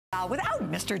Without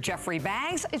Mr. Jeffrey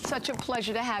Banks. It's such a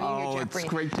pleasure to have you here, Jeffrey. Oh, it's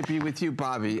great to be with you,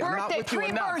 Bobby.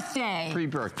 Pre-birthday.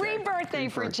 Pre-birthday. Pre-birthday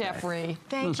for Jeffrey.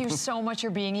 Thank you so much for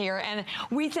being here. And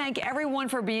we thank everyone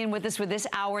for being with us for this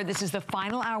hour. This is the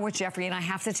final hour with Jeffrey, and I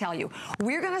have to tell you,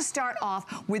 we're going to start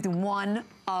off with one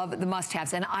of the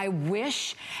must-haves, and I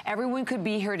wish everyone could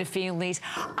be here to feel these.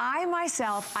 I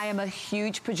myself, I am a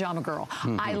huge pajama girl.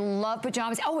 I love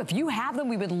pajamas. Oh, if you have them,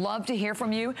 we would love to hear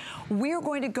from you. We're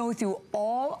going to go through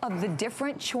all of the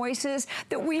different choices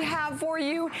that we have for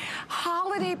you.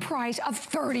 Holiday price of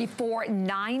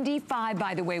 $34.95,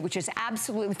 by the way, which is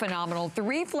absolutely phenomenal.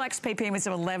 3 flex pay payments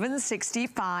of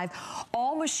 $11.65,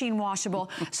 all machine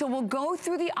washable. So we'll go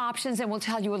through the options and we'll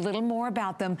tell you a little more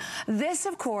about them. This,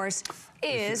 of course,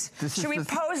 should we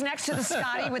pose next to the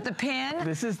Scotty with the pin?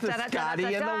 This is the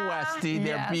Scotty and the Westie.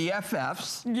 They're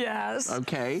BFFs. Yes.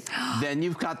 Okay. Then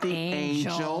you've got the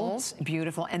Angel.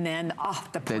 Beautiful. And then,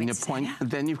 the poinsettia.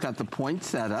 Then you've got the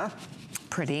poinsettia.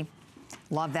 Pretty.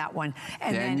 Love that one.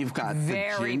 And then you've got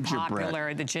very the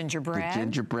popular, the gingerbread. The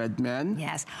gingerbread men.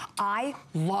 Yes. I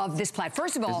love this plaid.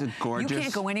 First of all, you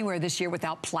can't go anywhere this year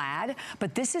without plaid,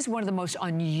 but this is one of the most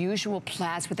unusual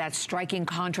plaids with that striking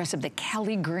contrast of the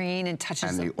Kelly green and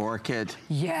touches the orchid.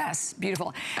 Yes,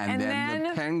 beautiful. And then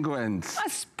the penguins.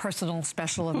 That's personal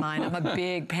special of mine. I'm a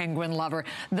big penguin lover.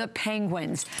 The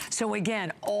penguins. So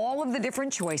again, all of the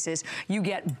different choices. You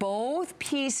get both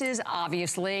pieces,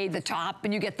 obviously, the top,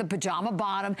 and you get the pajama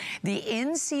bottom. The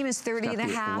inseam is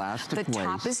 30.5. The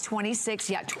top is 26.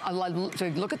 Yeah, so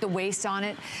look at the waist on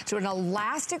it. So an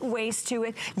elastic waist to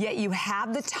it, yet you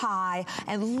have the tie.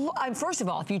 And first of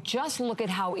all, if you just look at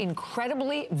how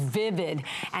incredibly vivid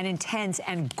and intense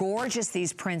and gorgeous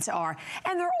these prints are,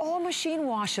 and they're all machine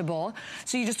washable.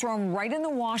 So you just throw them right in the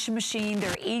washing machine.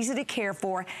 They're easy to care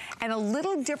for, and a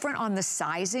little different on the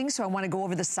sizing. So I want to go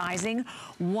over the sizing.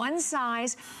 One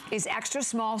size is extra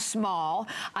small, small.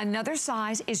 Another size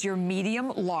is your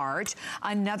medium large.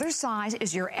 Another size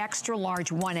is your extra large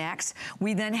 1X.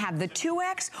 We then have the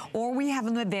 2X, or we have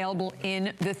them available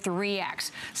in the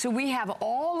 3X. So we have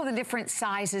all of the different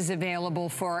sizes available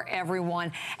for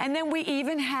everyone. And then we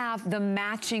even have the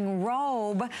matching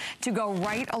robe to go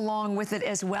right along with it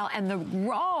as well. And the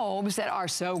robes that are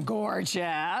so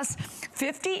gorgeous.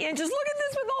 50 inches. Look at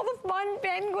this with all the fun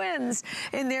penguins.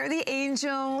 And they're the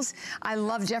angels. I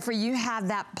love, Jeffrey, you have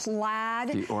that plaid.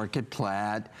 The orchid plaid.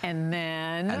 And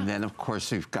then, of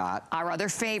course, we've got our other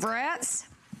favorites.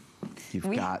 You've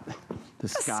got the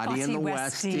Scotty and the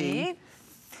Westie.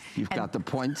 You've got the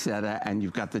poinsettia, and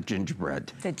you've got the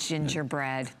gingerbread. The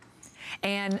gingerbread.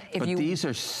 And these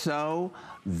are so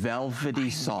velvety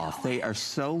soft. They are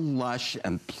so lush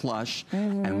and plush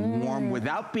and warm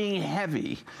without being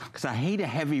heavy, because I hate a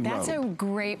heavy robe. That's a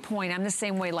great point. I'm the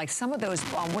same way. Like some of those,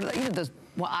 those,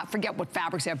 well, I forget what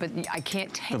fabrics they are, but I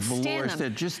can't stand them. The velours, they're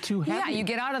just too heavy. Yeah, you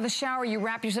get out of the shower, you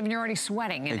wrap yourself, and you're already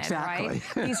sweating in it, right?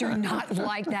 These are not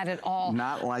like that at all.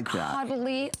 Not like that.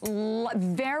 Cuddly,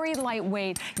 very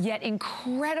lightweight, yet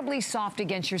incredibly soft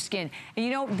against your skin. And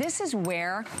you know, this is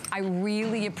where I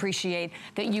really appreciate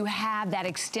that you have that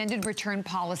extended return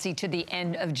policy to the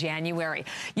end of January.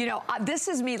 You know, this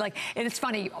is me, like, and it's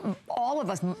funny, all of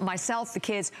us, myself, the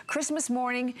kids, Christmas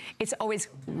morning, it's always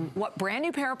what brand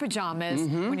new pair of pajamas,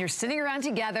 when you're sitting around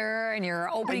together and you're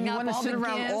opening up all the gifts. You want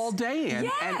to sit around all day,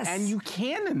 and you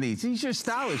can in these. These are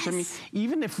stylish. I mean,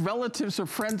 even if relatives or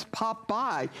friends pop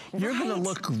by, you're going to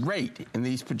look great in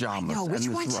these pajamas. No, which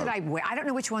one should I wear? I don't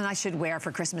know which one I should wear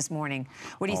for Christmas morning.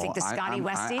 What do you think, the Scotty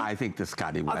Westie? I think the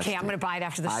Scotty Westie. Okay, I'm going to buy it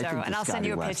after the show, and I'll send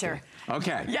you a picture.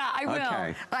 Okay. Yeah, I will.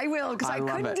 Okay. I will, because I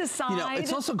couldn't decide. You know,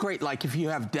 it's also great, like, if you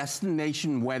have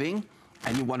destination wedding,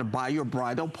 and you want to buy your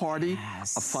bridal party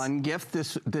a fun gift,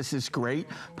 this is great.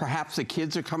 Perhaps the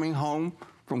kids are coming home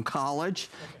from college.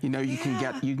 You know, you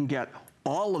can get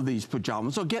all of these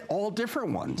pajamas, or get all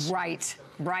different ones. Right,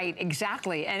 right,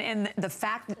 exactly. And the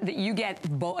fact that you get,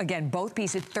 again, both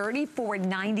pieces,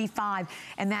 $34.95,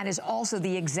 and that is also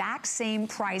the exact same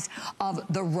price of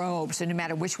the robe. So no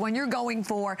matter which one you're going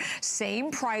for,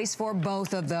 same price for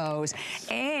both of those.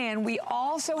 And we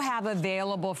also have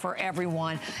available for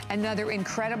everyone another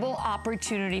incredible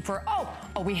opportunity for,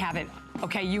 we have it.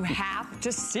 Okay, you have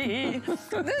to see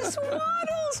the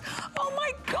swaddles. Oh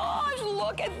my gosh,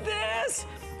 look at this.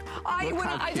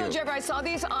 I told Jeffrey, I saw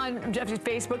these on Jeffrey's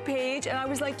Facebook page, and I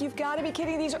was like, you've got to be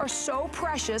kidding. These are so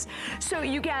precious. So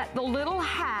you get the little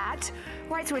hat,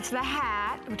 right? So it's the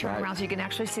hat, We turn around so you can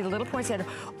actually see the little poinsettia,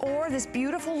 or this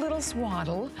beautiful little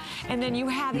swaddle, and then you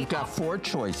have You've got 4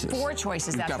 choices. 4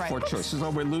 choices, that's right. You've got 4 choices.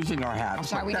 Oh, we're losing our hats. I'm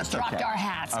sorry, we just dropped our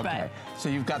hats. Okay. So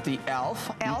you've got the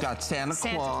elf, you've got Santa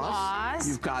Claus,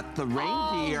 you've got the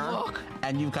reindeer,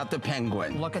 and you've got the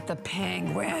penguin. Look at the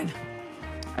penguin.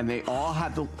 And they all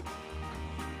have the...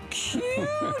 Cute!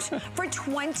 For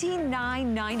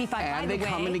 $29.95. And they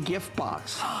come in a gift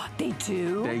box. They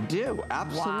do? They do,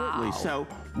 absolutely. Wow. So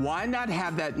why not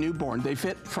have that newborn? They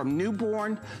fit from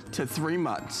newborn to 3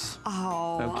 months.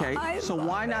 Oh, okay. So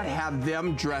why not have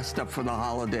them dressed up for the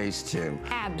holidays too?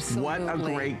 Absolutely. What a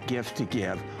great gift to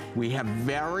give. We have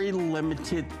very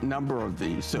limited number of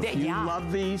these. So if you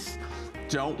love these,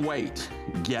 don't wait.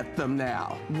 Get them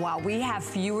now. Wow, we have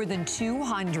fewer than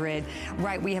 200.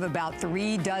 Right, we have about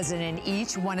 3 dozen in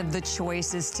each one of the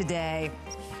choices today.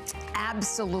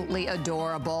 Absolutely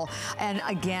adorable. And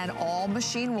again, all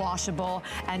machine washable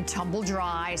and tumble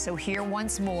dry. So here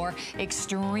once more,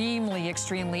 extremely,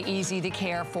 extremely easy to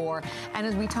care for. And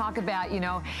as we talk about, you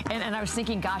know, and I was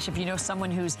thinking, gosh, if you know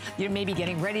someone who's maybe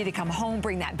getting ready to come home,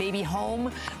 bring that baby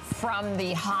home from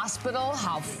the hospital,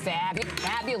 how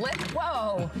fabulous.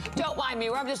 Whoa, don't mind me.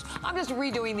 I'm just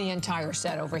redoing the entire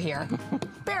set over here.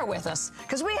 Bear with us,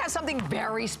 because we have something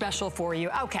very special for you.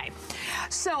 Okay,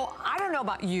 so I don't know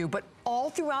about you, but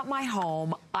all throughout my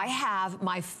home, I have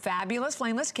my fabulous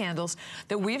flameless candles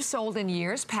that we've sold in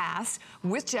years past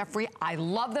with Jeffrey. I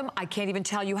love them. I can't even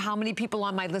tell you how many people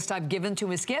on my list I've given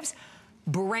to as gifts.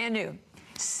 Brand new.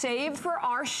 Saved for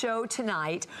our show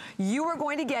tonight, you are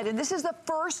going to get, and this is the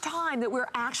first time that we're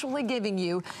actually giving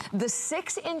you the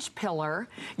 6-inch pillar.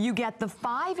 You get the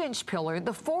 5-inch pillar,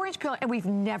 the 4-inch pillar, and we've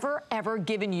never, ever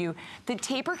given you the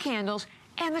taper candles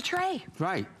and the tray.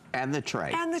 Right. And the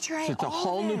tray. And the tray. So it's a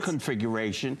whole new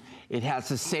configuration. It has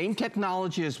the same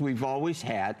technology as we've always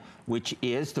had, which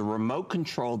is the remote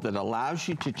control that allows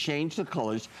you to change the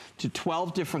colors to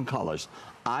 12 different colors.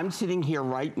 I'm sitting here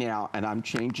right now and I'm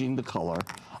changing the color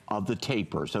of the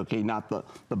tapers, okay? Not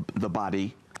the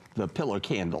body, the pillar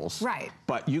candles. Right.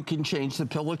 But you can change the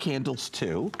pillar candles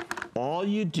too. All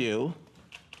you do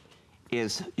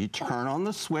is you turn on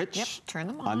the switch. Yep, turn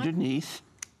them on. Underneath.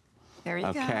 There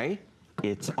you go. Okay.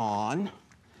 It's on,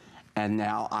 and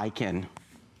now I can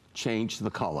change the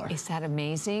color. Is that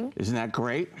amazing? Isn't that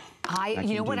great?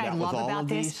 You know what I love about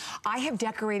this? I have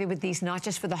decorated with these not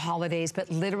just for the holidays, but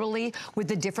literally with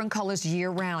the different colors year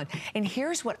round. And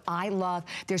here's what I love.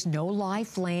 There's no live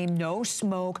flame, no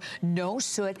smoke, no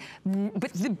soot.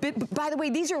 But by the way,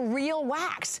 these are real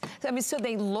wax. I mean, so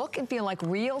they look and feel like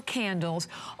real candles,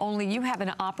 only you have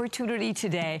an opportunity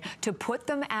today to put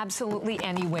them absolutely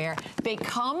anywhere. They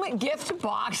come gift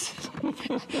box.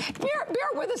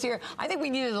 bear with us here. I think we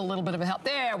needed a little bit of help.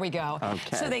 There we go.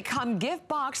 Okay. So they come gift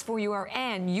box for you,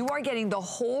 and you are getting the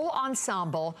whole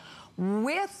ensemble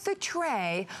with the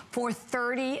tray for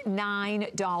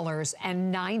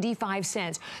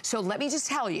 $39.95. So let me just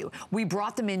tell you, we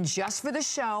brought them in just for the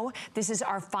show. This is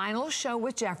our final show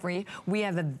with Jeffrey. We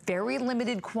have a very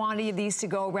limited quantity of these to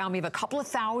go around. We have a couple of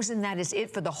thousand. That is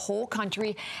it for the whole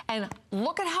country. And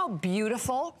look at how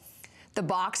beautiful the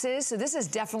box is. So this is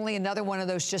definitely another one of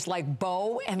those just like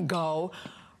bow and go.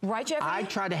 Right, Jeffrey? I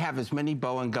try to have as many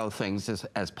bow and go things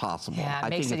as possible. Yeah, it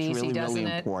makes it easy, I think it's really,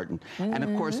 really it? important. And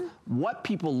of course, what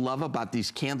people love about these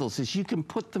candles is you can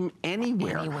put them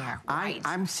anywhere. Anywhere, right.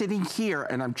 I'm sitting here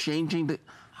and I'm changing the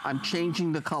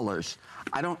colors.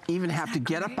 I don't even have to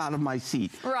get up out of my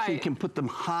seat. Right. So you can put them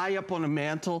high up on a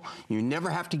mantle. You never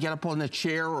have to get up on a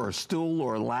chair or a stool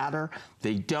or a ladder.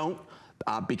 They don't.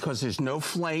 Because there's no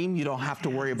flame, you don't have to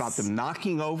worry about them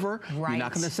knocking over. Right. You're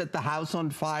not going to set the house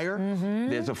on fire.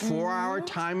 There's a 4-hour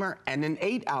timer and an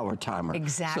 8-hour timer.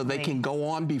 Exactly. So they can go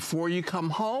on before you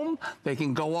come home. They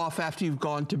can go off after you've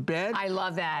gone to bed. I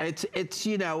love that. It's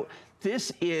you know,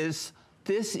 this is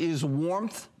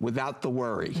warmth without the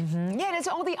worry. Yeah, and it's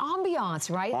all the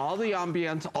ambiance, right? All the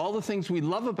ambiance, all the things we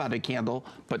love about a candle,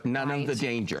 but none of the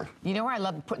danger. You know where I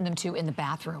love putting them to? In the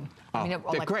bathroom. Oh, they're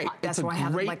like, great. That's where I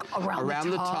have them, like around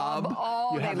the tub.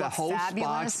 Oh, you they have the look whole fabulous.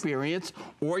 spa experience,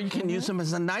 or you can use them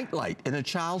as a nightlight in a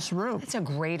child's room. It's a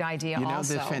great idea. You know,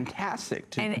 also. they're fantastic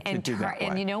to do that way.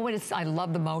 And you know what I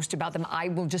love the most about them? I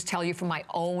will just tell you from my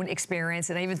own experience,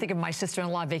 and I even think of my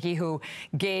sister-in-law, Vicki, who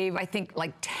gave, I think,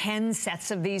 like 10 sets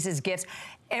of these as gifts.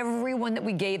 Everyone that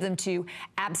we gave them to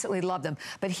absolutely loved them.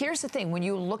 But here's the thing, when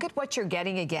you look at what you're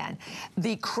getting again,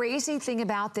 the crazy thing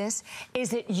about this is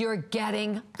that you're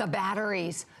getting the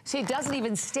batteries. See, it doesn't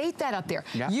even state that up there.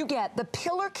 Yeah. You get the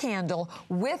pillar candle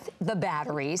with the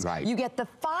batteries. Right. You get the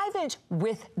 5-inch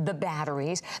with the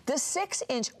batteries, the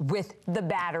 6-inch with the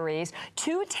batteries,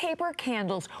 2 taper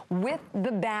candles with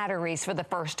the batteries for the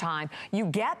first time. You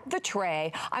get the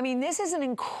tray. I mean, this is an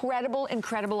incredible,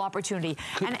 incredible opportunity.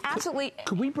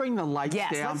 Could we bring the lights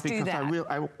down? Let's do that. Because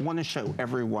I want to show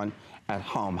everyone at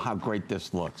home how great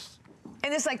this looks.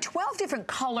 And there's like 12 different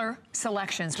color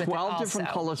selections with it also. 12 different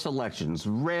color selections.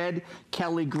 Red,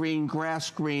 Kelly green, grass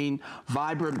green,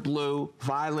 vibrant blue,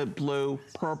 violet blue,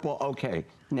 purple. Okay,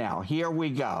 now here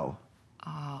we go.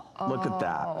 Look at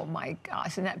that. Oh my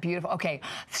gosh, isn't that beautiful? Okay,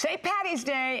 St. Patty's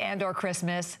Day and or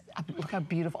Christmas. Look how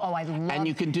beautiful. Oh, I love it. And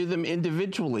you can do them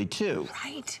individually too.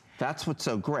 Right. That's what's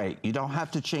so great. You don't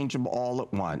have to change them all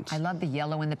at once. I love the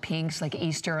yellow and the pinks, like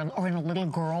Easter, or in a little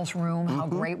girl's room. How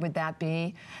great would that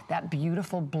be? That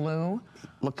beautiful blue.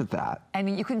 Look at that.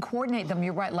 And you can coordinate them.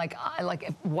 You're right. Like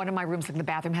one of my rooms, like the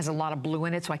bathroom, has a lot of blue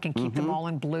in it, so I can keep them all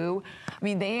in blue. I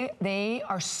mean, they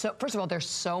are so. First of all, they're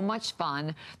so much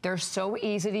fun. They're so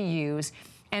easy to use.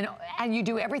 And you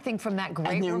do everything from that great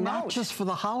And they're remote. not just for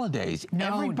the holidays.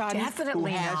 No, Everybody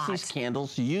definitely who has not. these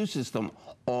candles uses them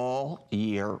all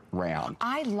year round.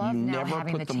 I love you now never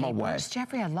having put the them tapers. away.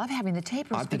 Jeffrey, I love having the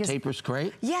tapers. The tapers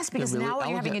great? Yes, because They're really now when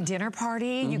you're having a elegant. dinner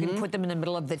party, you can put them in the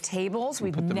middle of the tables.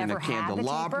 We've Put them never in a had the taper.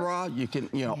 candelabra. You can,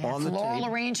 on the floral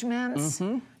table. arrangements.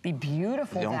 Be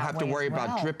beautiful. You don't that have to way worry as well.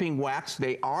 about dripping wax.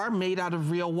 They are made out of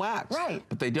real wax. Right.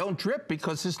 But they don't drip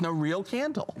because there's no real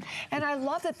candle. And I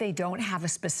love that they don't have a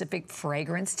specific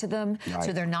fragrance to them, Right.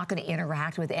 so they're not going to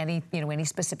interact with any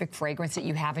specific fragrance that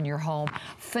you have in your home.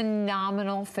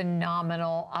 Phenomenal,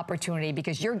 phenomenal opportunity,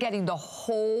 because you're getting the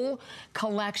whole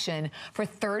collection for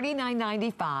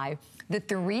 $39.95. The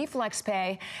 3 flex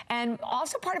pay, and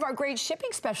also part of our great shipping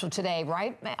special today,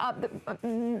 right?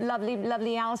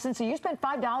 Lovely Allison. So you spent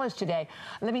 $5 today.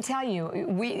 Let me tell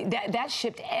you, that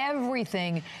shipped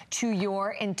everything to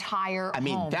your entire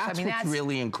home. That's what's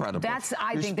really incredible.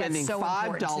 I think that's so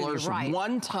important. You're spending $5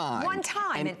 one time. One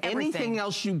time, and anything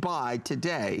else you buy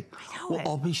today will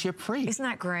all be ship free. Isn't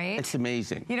that great? It's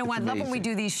amazing. You know what? I love when we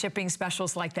do these shipping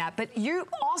specials like that. But you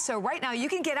also, right now, you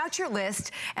can get out your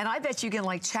list, and I bet you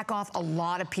can check off a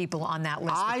lot of people on that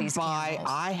list with these candles.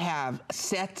 I have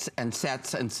sets and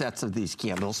sets and sets of these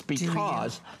candles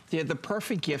because they're the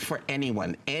perfect gift for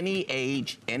anyone, any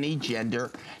age, any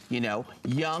gender,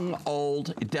 young, old,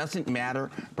 it doesn't matter.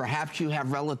 Perhaps you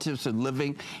have relatives who are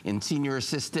living in senior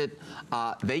assisted.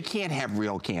 They can't have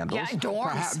real candles. Yeah, dorms.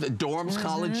 Perhaps the dorms,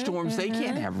 college dorms, they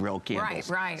can't have real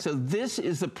candles. Right. So this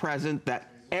is a present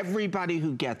that everybody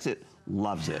who gets it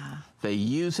loves it. They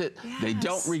use it. Yes. They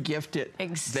don't regift it.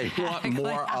 Exactly. They want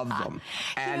more of them.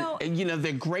 And,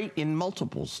 they're great in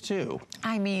multiples, too.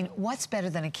 I mean, what's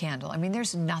better than a candle? I mean,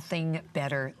 there's nothing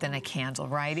better than a candle,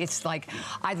 right? It's like,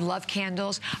 I love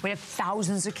candles. We have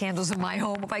thousands of candles in my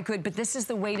home if I could, but this is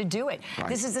the way to do it. Right.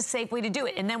 This is the safe way to do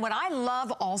it. And then what I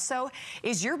love also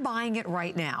is you're buying it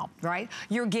right now, right?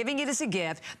 You're giving it as a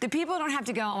gift. The people don't have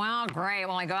to go, well, great,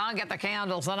 well, I'll get the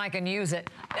candles, then I can use it.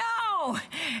 No,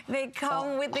 they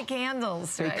come with the candles.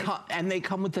 And they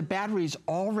come with the batteries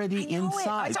already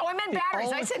inside. Oh, I meant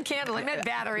batteries. I said candle. I meant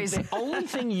batteries. The only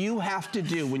thing you have to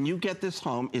do when you get this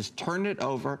home is turn it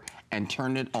over and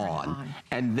turn it on,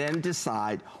 and then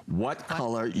decide what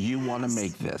color you want to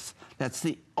make this. That's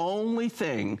the only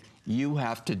thing you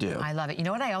have to do. I love it. You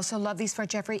know what I also love these for,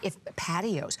 Jeffrey? If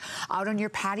patios, out on your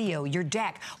patio, your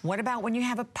deck. What about when you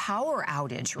have a power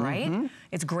outage, right?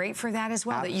 It's great for that as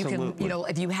well. Absolutely. That you can,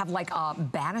 if you have like a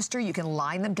banister, you can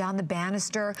line them down the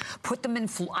banister, put them in,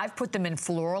 I've put them in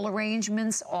floral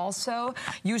arrangements also.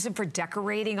 Use them for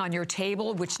decorating on your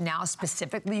table, which now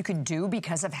specifically you can do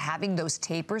because of having those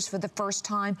tapers for the first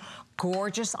time.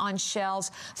 Gorgeous on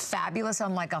shelves, fabulous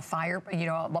on like a fire,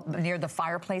 near the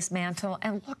fireplace mantle.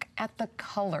 And look at the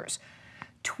colors.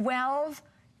 12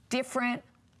 different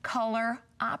color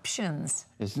options.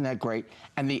 Isn't that great?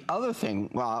 And the other thing,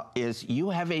 is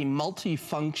you have a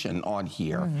multi-function on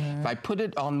here. If I put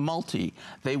it on multi,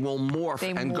 they will morph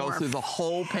and go through the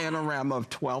whole panorama of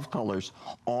 12 colors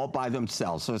all by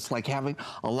themselves. So it's like having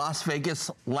a Las Vegas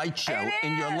light show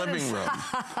in your living room.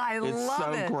 I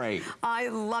love it. It's so great. I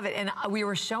love it. And we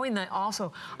were showing that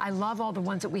also. I love all the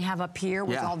ones that we have up here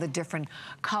with all the different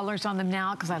colors on them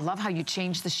now, because I love how you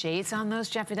change the shades on those,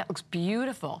 Jeffrey. That looks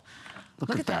beautiful.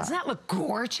 Look at that. Doesn't that look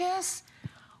gorgeous?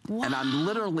 Wow. And I'm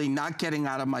literally not getting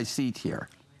out of my seat here.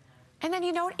 And then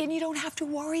you don't have to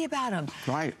worry about them.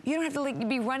 Right. You don't have to like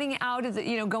be running out of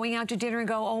the, going out to dinner and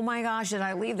go, oh my gosh, did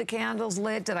I leave the candles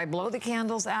lit? Did I blow the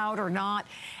candles out or not?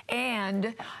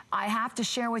 And I have to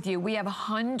share with you, we have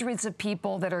hundreds of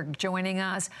people that are joining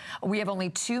us. We have only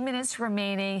 2 minutes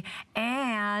remaining,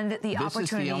 and the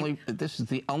opportunity. This is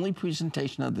the only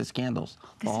presentation of this candles.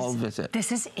 All visit.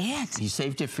 This is it. We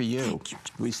saved it for you.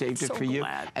 We saved it for you.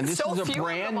 And this is a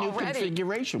brand new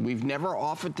configuration. We've never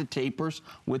offered the tapers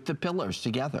with the pillars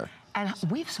together. And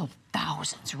we've sold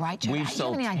thousands, right, Jen? We've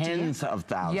sold tens of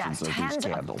thousands of these candles.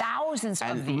 Tens of thousands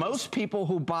of these. And most people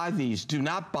who buy these do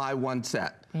not buy one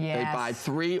set. Yes. They buy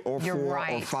 3 or 4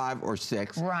 or 5 or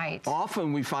 6. Right.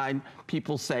 Often we find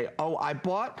people say, oh, I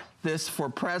bought this for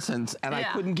presents and I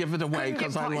couldn't give it away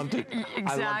because I loved it. Exactly.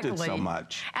 I loved it so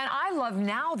much. And I love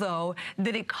now, though,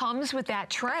 that it comes with that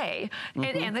tray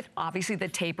and that obviously the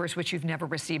tapers, which you've never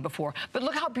received before. But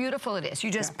look how beautiful it is.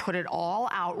 You just put it all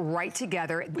out right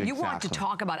together. Exactly. You want to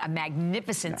talk about a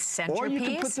magnificent centerpiece. Or you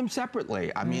can put them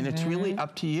separately. I mean, it's really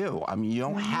up to you. I mean, you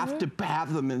don't have to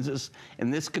have them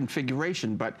in this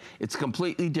configuration, but it's a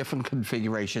completely different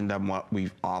configuration than what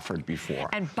we've offered before.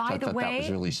 And by the way, that was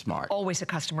really smart. Always a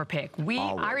customer pick.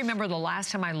 I remember the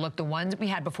last time I looked, the ones we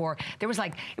had before, there was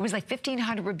like, it was like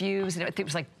 1,500 reviews, and it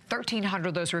was like 1,300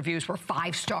 of those reviews were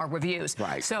 5-star reviews.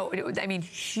 Right. So, I mean,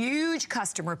 huge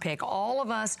customer pick. All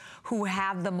of us who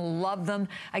have them love them.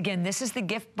 Again, this is the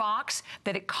gift box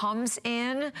that it comes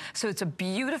in. So it's a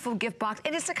beautiful gift box.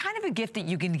 And it's the kind of a gift that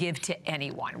you can give to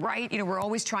anyone, right? We're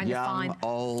always trying to find. Young,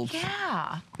 old.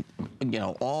 Yeah.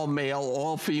 All male,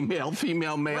 all female,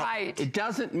 female, male. Right. It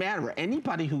doesn't matter.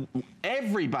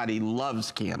 Everybody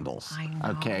loves candles. I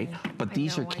know. Okay? But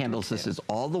these are candles. This is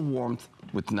all the warmth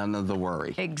with none of the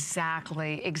worry.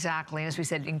 Exactly, exactly. As we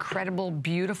said, incredible,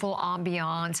 beautiful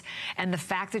ambiance. And the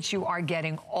fact that you are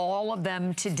getting all of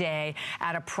them today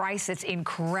at a price that's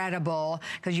incredible,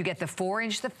 because you get the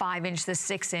 4-inch, the 5-inch, the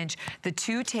 6-inch, the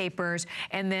 2 tapers,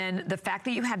 and then the fact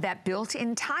that you have that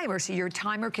built-in timer, so your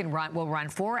timer will run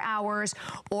 4 hours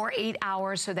or 8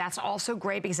 hours. So that's also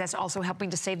great, because that's also helping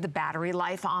to save the battery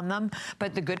life on them.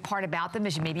 But the good part about them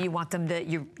is maybe you want them to,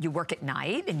 you work at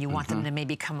night and you want them to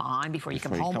maybe come on before you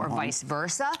come home, or vice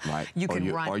versa. Right. You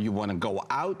can run. Or you want to go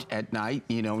out at night,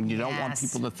 and you don't want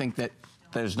people to think that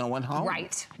there's no one home.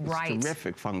 Right, it's a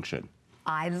terrific function.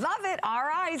 I love it. All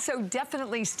right, so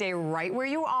definitely stay right where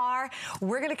you are.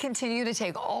 We're going to continue to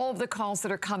take all of the calls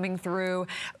that are coming through,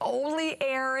 only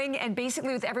airing, and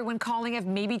basically with everyone calling, have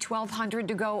maybe 1,200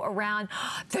 to go around.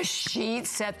 The sheet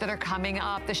set that are coming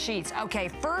up, the sheets. Okay,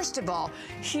 first of all,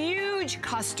 huge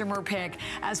customer pick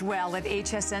as well at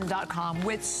hsn.com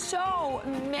with so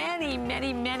many,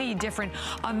 many, many different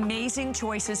amazing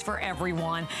choices for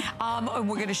everyone.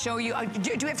 We're going to show you,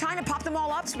 do we have time to pop them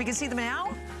all up so we can see them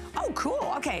now? Oh,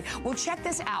 cool. Okay. Well, check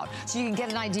this out so you can get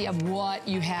an idea of what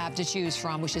you have to choose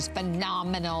from, which is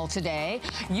phenomenal today.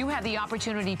 You have the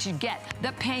opportunity to get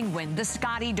the penguin, the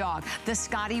Scotty dog, the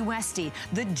Scotty Westie,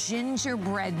 the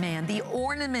gingerbread man, the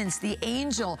ornaments, the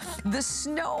angel, the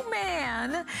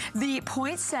snowman, the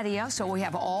poinsettia. So we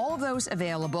have all of those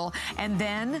available. And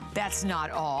then that's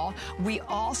not all. We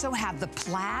also have the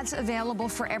plaids available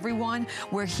for everyone,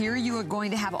 where here you are going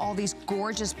to have all these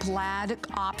gorgeous plaid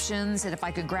options. And if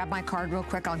I could grab my card real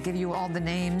quick, I'll give you all the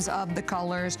names of the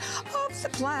colors of the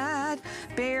plaid.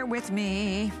 Bear with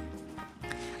me.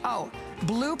 Oh,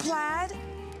 blue plaid,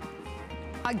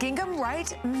 a gingham,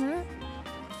 right?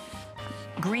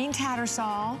 Green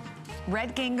tattersall,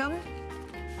 red gingham,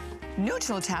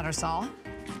 neutral tattersall,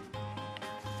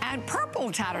 and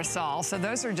purple tattersall. So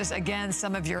those are just, again,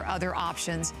 some of your other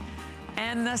options.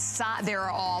 And there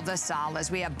are all the solids.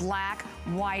 We have black,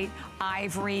 white,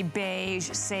 ivory,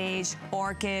 beige, sage,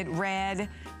 orchid, red,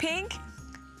 pink,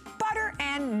 butter,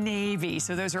 and navy.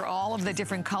 So those are all of the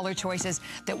different color choices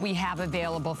that we have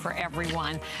available for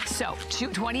everyone. So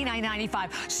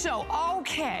 $29.95. So,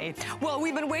 okay. Well,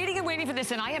 we've been waiting and waiting for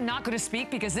this, and I am not going to speak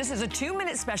because this is a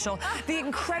 2-minute special. The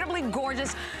incredibly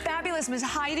gorgeous, fabulous Miss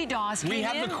Heidi Doss. We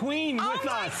have the queen with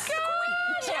us. Oh,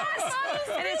 my God! Yes!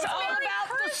 And it's all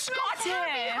about the Scotty.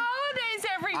 Happy holidays,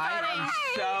 everybody.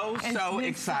 I am so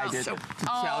excited to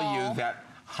tell you that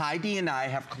Heidi and I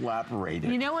have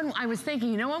collaborated. You know, when I was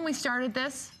thinking, when we started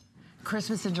this?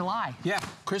 Christmas in July. Yeah,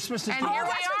 Christmas in July.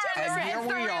 July. And here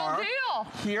we are. And here we are.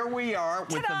 reveal. Here we are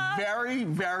with a very,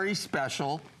 very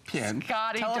special pin.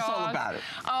 Scotty Tell dog. us all about it.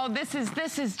 Oh, this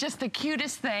is just the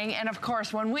cutest thing. And of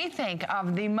course, when we think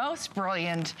of the most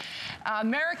brilliant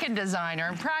American designer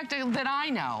and practical that I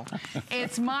know,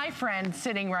 it's my friend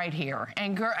sitting right here.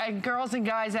 And girls and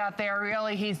guys out there,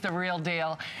 really, he's the real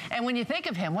deal. And when you think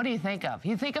of him, what do you think of?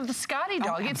 You think of the Scotty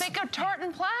dog. You think of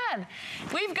tartan plaid.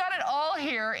 We've got it all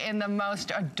here in the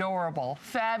most adorable,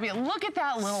 fabulous. Look at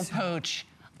that little pooch.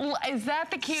 Is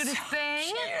that the cutest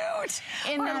thing? Cute.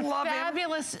 In that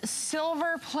fabulous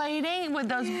silver plating with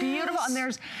those beautiful,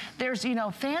 and there's you know,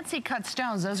 fancy cut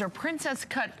stones. Those are princess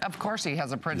cut. Of course, he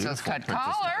has a princess cut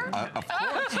collar. Of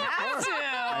course.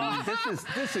 I mean,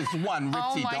 this is one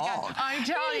ritzy my dog. God. I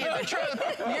tell you the truth.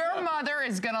 Your mother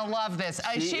is gonna love this.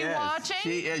 Is she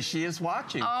watching? She is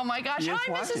watching. Oh my gosh.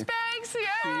 Hi, Mrs. Banks. Yeah.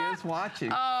 She is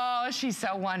watching. Oh, she's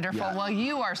so wonderful. Yeah. Well,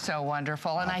 you are so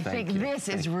wonderful, and I think this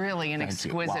is really an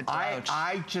exquisite brooch.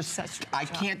 I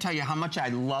can't tell you how much I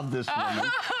love this woman.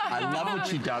 I love what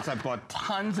she does. I bought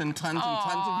tons and tons and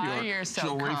tons of your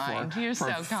jewelry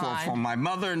for my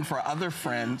mother and for other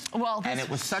friends. Well, and it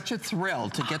was such a thrill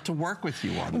to get to work with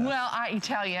you on this. Well, I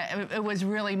tell you, it was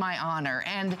really my honor,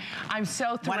 and I'm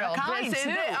so thrilled. One of a kind, too.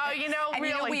 You know, and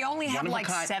really. You know, we only have like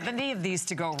 70 of these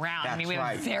to go around. That's I mean, we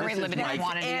have a very limited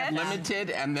quantity of them. Limited,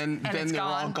 and then they're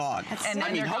all gone. And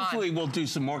I mean, hopefully we'll do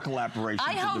some more collaborations.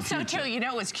 I hope so too. You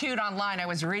know, it was cute online. I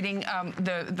was reading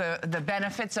the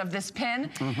benefits of this pin,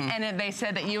 and they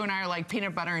said that you and I are like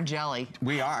peanut butter and jelly.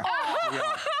 We are. We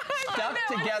are. Stuck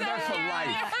together for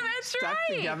life. That's Stuck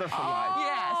together for life.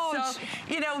 Yes. So,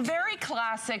 you know, very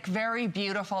classic, very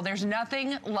beautiful. There's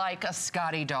nothing like a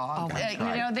Scotty dog. That's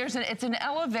right. You know, it's an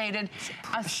elevated,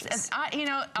 you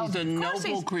know, he's a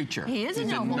noble creature. He is a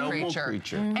noble creature.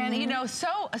 And, you know,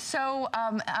 so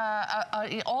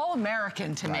all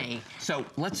American to me. So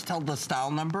let's tell the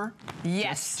style number.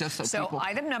 Yes. Just so people...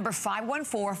 item number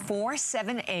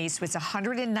 514478. So it's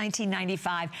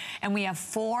 $119.95, and we have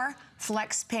 4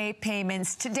 flex pay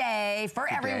payments today for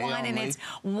everyone, only. and it's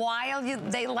while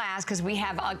they last, because we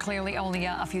have clearly only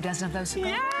a few dozen of those.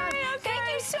 Yay,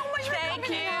 Thank you so much for coming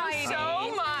tonight.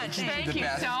 So much. Thank you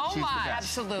so much.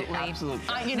 Absolutely.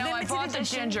 Absolutely. You know, I bought the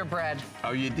gingerbread.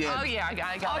 Oh, you did? Oh, yeah, I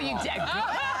got you did.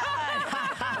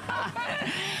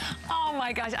 Oh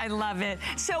my gosh, I love it.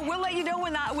 So we'll let you know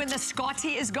when the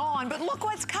Scotty is gone, but look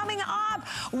what's coming up.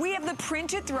 We have the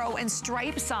printed throw and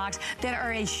striped socks that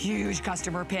are a huge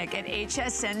customer pick at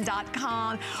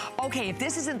hsn.com. Okay, if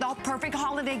this isn't the perfect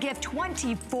holiday gift,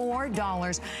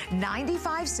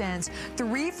 $24.95,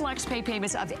 3 flex pay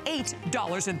payments of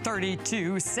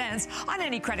 $8.32 on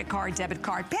any credit card, debit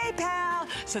card, PayPal.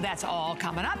 So that's all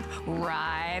coming up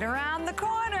right around the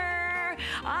corner.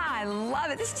 I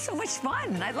love it. This is so much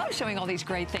fun. I love showing all these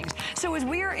great things. So as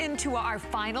we are into our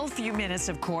final few minutes,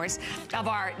 of course, of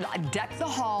our Deck the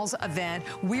Halls event,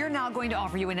 we're now going to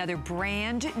offer you another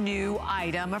brand new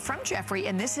item from Jeffrey,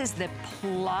 and this is the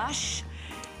plush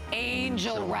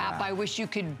angel wrap. I wish you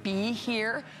could be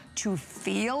here to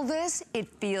feel this. It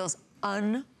feels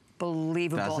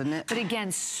unbelievable. Doesn't it? But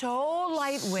again, so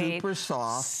lightweight. Super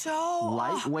soft. So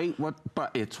lightweight,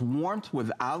 but it's warmth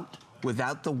without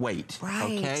the weight.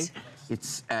 Right. Okay?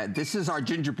 It's this is our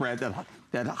gingerbread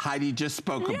that Heidi just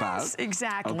spoke about. Yes,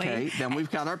 exactly. Okay, then we've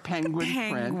got our penguin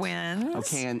penguins. print.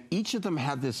 Okay, and each of them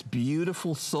have this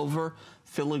beautiful silver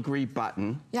filigree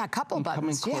button. Yeah, a couple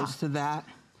buttons. Coming close to that.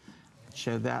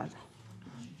 Show that.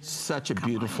 Such a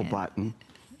beautiful button.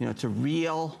 You know, it's a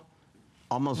real,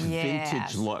 almost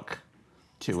vintage look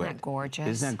to it. Isn't that gorgeous?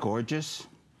 Isn't that gorgeous?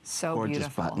 So gorgeous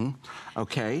beautiful. Button.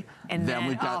 Okay. And then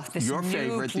we've got this your new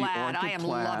favorite, plaid. the orchid I am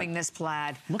plaid. loving this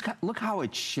plaid. Look how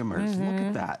it shimmers. Look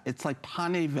at that. It's like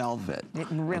Pane velvet. It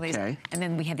really is. And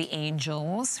then we have the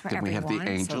angels for everyone. We have the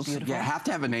angels. So you have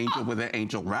to have an angel with an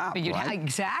angel wrap, right?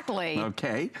 Exactly.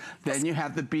 Okay. Then you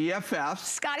have the BFFs.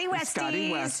 Scotty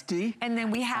Westies. And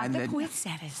then we have the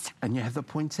poinsettias. And you have the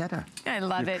poinsettia. I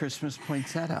love it. Christmas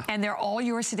poinsettia. And they're all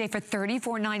yours today for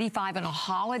 $34.95 on a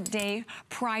holiday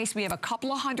price. We have a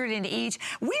couple of hundred in each.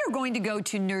 We are going to go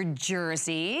to New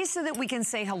Jersey so that we can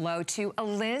say hello to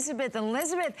Elizabeth.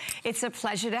 Elizabeth, it's a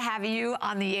pleasure to have you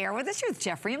on the air with us. You're with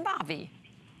Jeffrey and Bobby.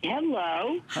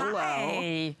 Hello. Hello.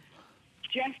 Hi.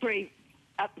 Jeffrey,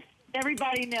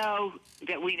 everybody know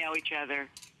that we know each other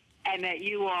and that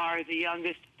you are the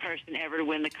youngest person ever to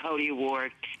win the Cody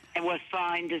Award. And what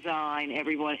fine design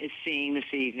everyone is seeing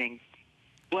this evening.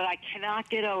 What I cannot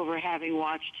get over, having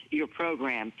watched your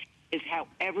program, is how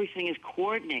everything is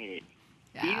coordinated.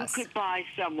 Yes. You could buy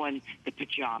someone the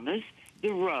pajamas,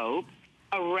 the robe,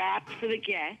 a wrap for the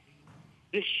guest,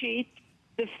 the sheets,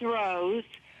 the throws,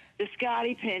 the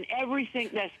Scotty pin, everything,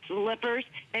 the slippers,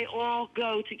 they all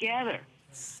go together.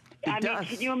 I mean,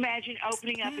 can you imagine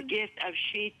opening up a gift of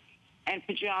sheets and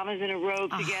pajamas and a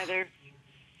robe together?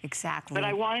 Exactly. But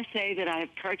I want to say that I have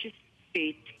purchased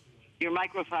sheets, your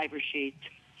microfiber sheets,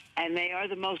 and they are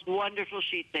the most wonderful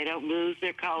sheets. They don't lose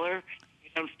their color.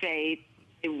 They don't fade.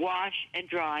 They wash and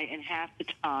dry in half the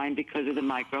time because of the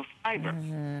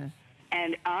microfiber.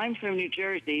 And I'm from New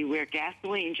Jersey, where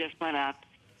gasoline just went up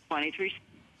 23 cents.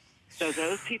 So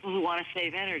those people who want to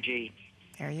save energy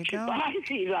there you should go. buy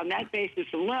these on that basis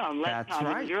alone. Less time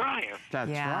in the dryer.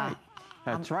 That's right.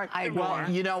 That's right. I well,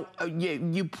 agree. you know,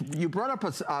 you brought up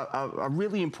a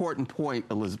really important point,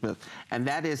 Elizabeth, and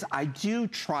that is I do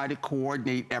try to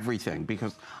coordinate everything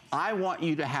because I want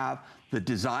you to have the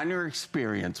designer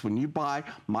experience when you buy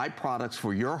my products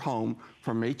for your home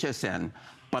from HSN.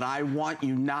 But I want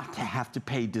you not to have to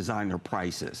pay designer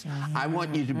prices. I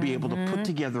want you to be able to put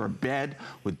together a bed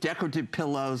with decorative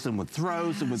pillows and with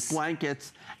throws and with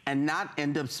blankets and not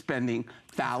end up spending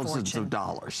thousands of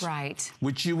dollars. Right.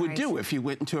 Which you would do if you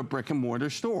went into a brick and mortar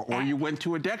store or you went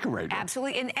to a decorator.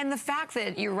 Absolutely. And the fact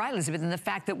that, you're right, Elizabeth, and the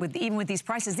fact that even with these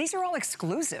prices, these are all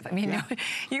exclusive. I mean,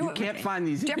 you can't find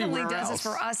these definitely anywhere does else.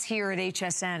 this for us here at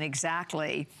HSN,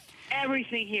 exactly.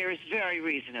 Everything here is very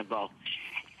reasonable.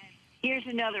 Here's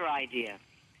another idea.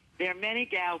 There are many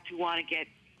gals who want to get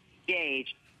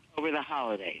engaged over the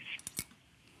holidays.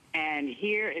 And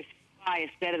here is buy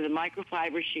a set of the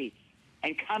microfiber sheets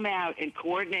and come out in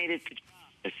coordinated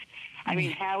pajamas. I mean,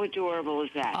 how adorable is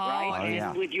that, right?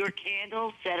 And with your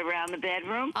candles set around the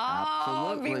bedroom.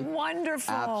 Oh, it'd be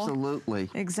wonderful. Absolutely.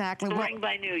 Exactly. Spring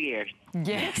by New Year's.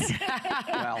 Yes.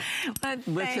 Well,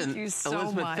 thank you so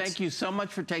Elizabeth, much. thank you so much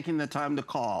for taking the time to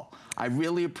call. I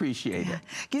really appreciate it.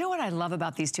 You know what I love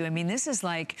about these two? I mean, this is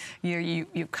like you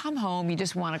come home, you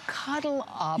just want to cuddle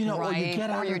up, you know, right? Or you get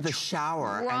out of the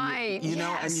shower, right? And you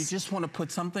know, and you just want to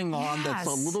put something on that's a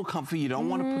little comfy. You don't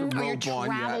want to put a robe on yet. You're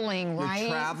traveling, right? You're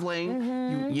traveling.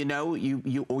 You know,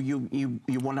 you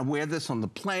want to wear this on the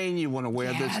plane. You want to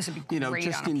wear this, you know,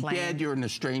 just in bed. You're in a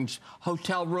strange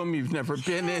hotel room you've never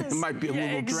been in. It might be a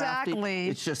little drafty.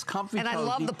 It's just comfy, and cozy. I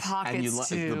love the pockets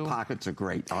too. The pockets are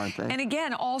great, aren't they? And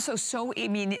again, also, so I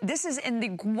mean, this is, and the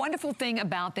wonderful thing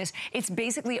about this, it's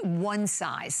basically one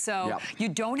size. So you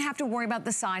don't have to worry about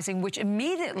the sizing, which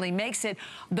immediately makes it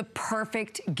the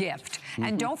perfect gift.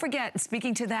 And don't forget,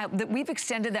 speaking to that we've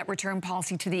extended that return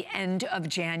policy to the end of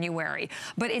January.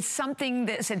 But it's something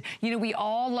that said, you know, we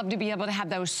all love to be able to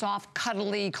have those soft,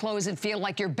 cuddly clothes and feel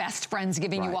like your best friend's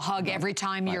giving you a hug every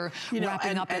time you're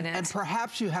wrapping up in it. And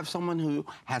perhaps you have someone who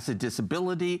has a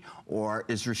disability or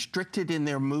is restricted in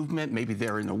their movement. Maybe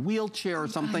they're in a wheelchair or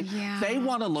something. They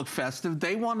want to look festive.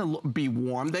 They want to be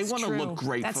warm. They want to look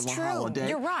great for the holiday.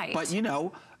 You're right. But, you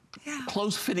know,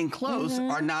 close-fitting clothes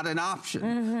are not an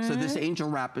option. So this angel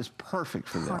wrap is perfect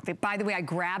for them. Perfect. By the way, I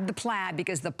grabbed the plaid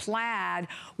because the plaid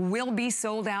will be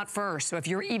sold out first. So if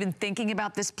you're even thinking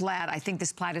about this plaid, I think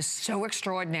this plaid is so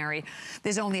extraordinary.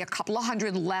 There's only a couple of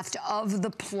hundred left of the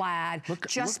plaid. Look,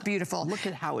 beautiful. Look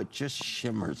at how it just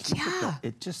shimmers. Look at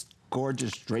it just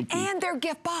gorgeous draping. And they're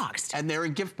gift boxed. And they're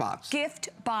in gift box. Gift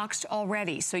boxed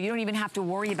already, so you don't even have to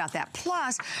worry about that.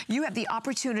 Plus, you have the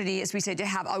opportunity, as we said, to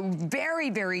have a very,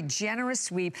 very generous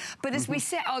sweep. But as we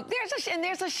said,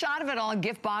 there's a shot of it all in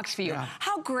gift box for you.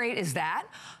 How great is that?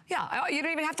 Yeah, you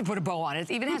don't even have to put a bow on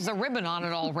it. It even has the ribbon on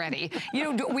it already.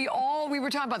 You know, we were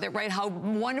talking about that, right? How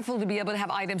wonderful to be able to have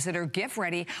items that are gift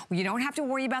ready. You don't have to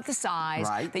worry about the size.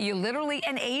 Right. That you literally,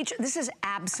 and age, this is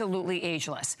absolutely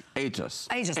ageless. Ageless.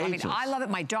 Ageless. I mean, I love it.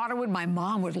 My daughter would, my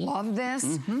mom would love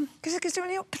this. Because you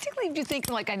know, particularly if you think,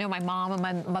 like, I know my mom and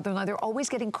my mother-in-law, they're always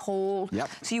getting cold.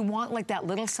 So you want like that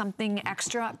little something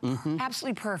extra.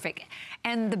 Absolutely perfect.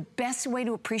 And the best way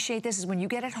to appreciate this is when you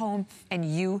get it home and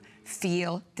you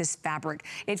feel this fabric.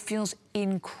 It feels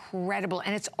incredible,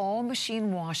 and it's all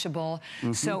machine washable.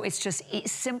 So it's just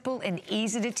simple and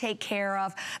easy to take care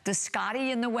of. The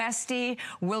Scotty and the Westie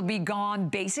will be gone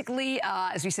basically,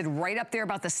 as we said, right up there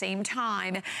about the same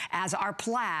time as our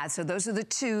plaid. So those are the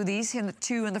two. These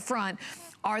two in the front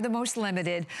are the most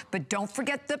limited, but don't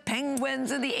forget the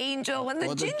penguins and the angel and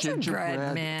the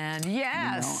gingerbread man.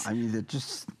 Yes. You know, I mean, they're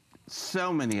just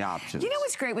so many options. You know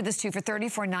what's great with this too? For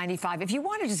 $34.95, if you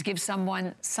want to just give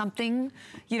someone something,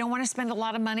 you don't want to spend a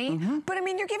lot of money, but I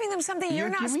mean, you're giving them something you're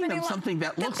not spending. You're giving them something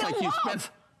that looks like you spent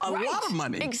a lot of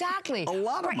money. Exactly. A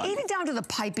lot of money. Even down to the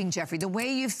piping, Jeffrey, the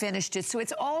way you finished it. So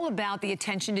it's all about the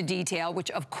attention to detail,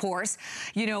 which of course,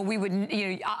 we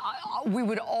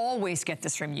would always get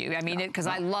this from you. I mean, because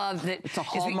I love that. It's a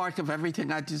hallmark of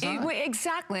everything I design.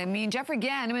 Exactly. I mean, Jeffrey,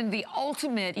 again, the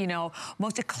ultimate,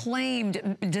 most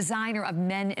acclaimed designer of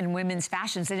men and women's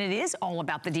fashions, and it is all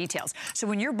about the details. So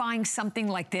when you're buying something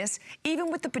like this,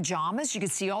 even with the pajamas, you can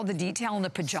see all the detail in the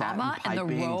pajama satin, and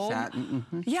the robe. Satin,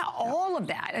 Yeah, all of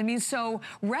that. I mean, so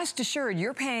rest assured,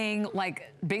 you're paying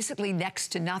like basically next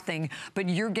to nothing, but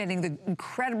you're getting the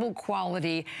incredible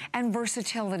quality and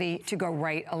versatility to go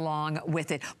right along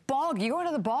with it. You're going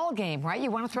to the ball game, right?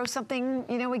 You want to throw something,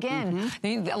 again.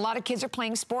 A lot of kids are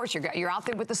playing sports. You're out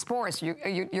there with the sports.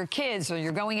 Your kids, or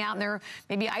you're going out and they're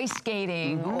maybe ice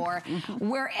skating or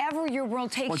wherever your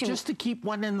world takes you. Or just to keep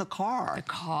one in the car. The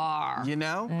car.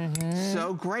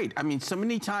 So great. I mean, so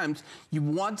many times you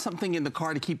want something in the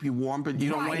car to keep you warm, but you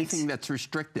don't want anything that's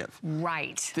restrictive.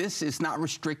 Right. This is not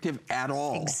restrictive at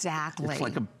all. Exactly. It's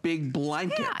like a big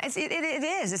blanket. Yeah, it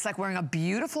is. It's like wearing a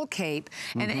beautiful cape.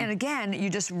 And again, you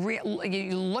just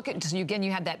you look at, so again,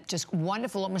 you have that just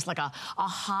wonderful, almost like a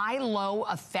high-low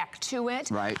effect to it.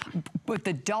 Right. But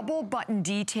the double button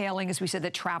detailing, as we said,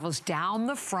 that travels down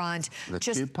the front. The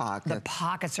two pockets. The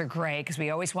pockets are great, because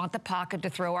we always want the pocket to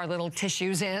throw our little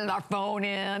tissues in, our phone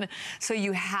in. So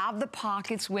you have the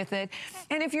pockets with it.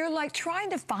 And if you're like trying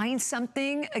to find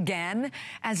something, again,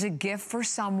 as a gift for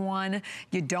someone,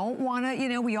 you don't want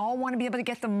to, we all want to be able to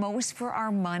get the most for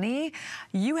our money.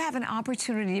 You have an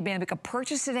opportunity to make a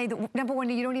purchase today that, number one,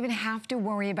 you don't even have to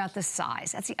worry about the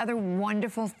size. That's the other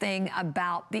wonderful thing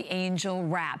about the Angel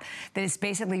Wrap, that it's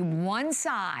basically one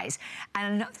size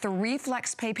and 3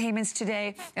 flex pay payments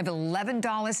today of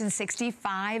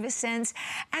 $11.65.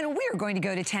 And we're going to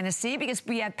go to Tennessee because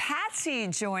we have Patsy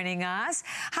joining us.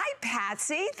 Hi,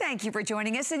 Patsy. Thank you for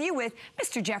joining us. And you with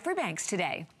Mr. Jeffrey Banks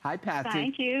today. Hi, Patsy.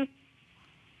 Thank you.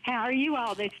 How are you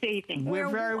all this evening? We're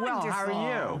very well. How are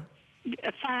you?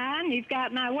 Fine. You've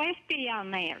got my Westie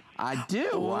on there. I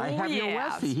do. I have your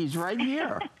Westie. He's right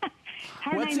here.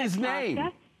 What's his name?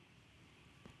 Sasha.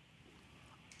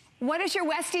 What is your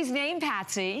Westie's name,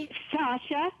 Patsy?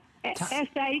 Sasha.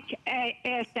 S-H-A-S-H-A.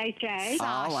 Oh,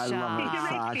 I love He's a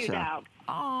rescue Sasha. dog.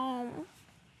 Oh,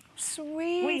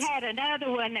 sweet. We had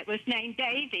another one that was named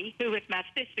Davy, who was my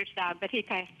sister's dog, but he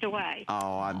passed away.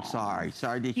 Oh, I'm sorry.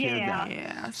 Sorry to hear that.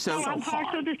 Yeah. So I'm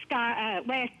partial to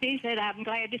Westies, and I'm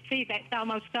glad to see that's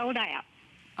almost sold out.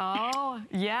 Oh,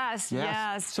 yes.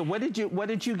 So what did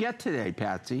you get today,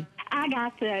 Patsy? I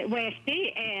got the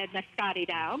Westie and the Scotty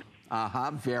dog.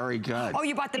 Very good. Oh,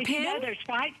 you bought the Did pin? you know there's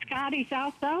white Scotties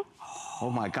also? Oh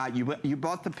my God, you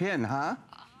bought the pin, huh?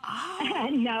 Oh.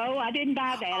 No, I didn't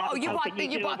buy that. Oh, you bought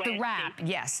the wrap.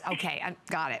 Yes. Okay, I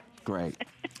got it. Great.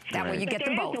 That way you get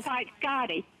them both. There's a white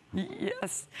Scotty.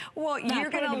 Yes. Well, you're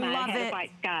gonna love had it. A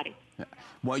white Scotty.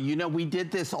 Well, we did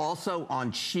this also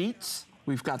on sheets.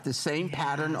 We've got the same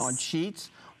pattern on sheets.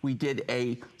 We did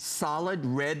a solid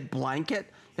red blanket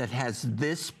that has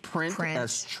this print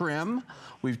as trim.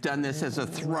 We've done this as a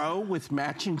throw with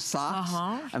matching socks,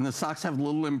 and the socks have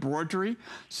little embroidery.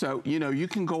 So, you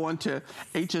can go onto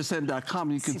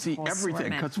hsn.com and you can see everything,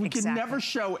 because we can never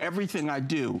show everything I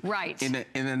do in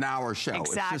an hour show.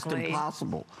 It's just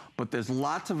impossible. But there's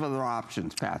lots of other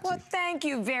options, Patsy. Well, thank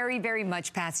you very, very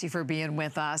much, Patsy, for being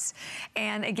with us.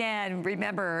 And again,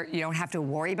 remember, you don't have to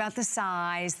worry about the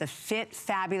size. The fit,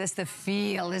 fabulous. The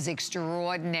feel is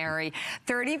extraordinary.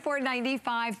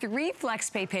 $34.95, 3 flex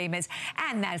pay payments,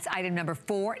 and that's item number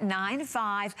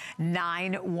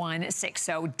 495916.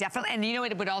 So definitely, and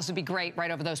it would also be great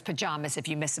right over those pajamas if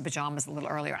you missed the pajamas a little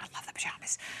earlier. I love the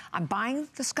pajamas. I'm buying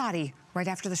the Scotty right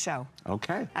after the show.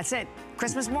 Okay. That's it.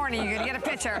 Christmas morning, you're gonna get a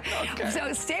picture.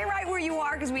 So stay right where you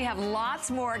are, because we have lots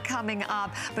more coming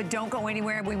up, but don't go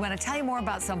anywhere. We wanna tell you more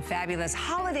about some fabulous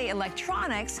holiday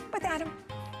electronics with Adam.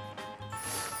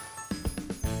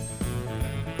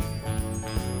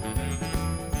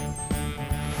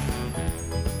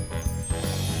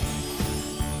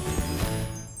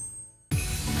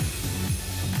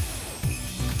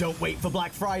 Don't wait for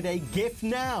Black Friday, gift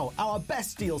now. Our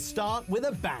best deals start with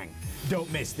a bang. Don't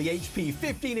miss the HP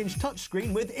 15-inch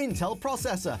touchscreen with Intel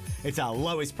processor. It's our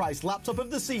lowest priced laptop of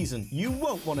the season. You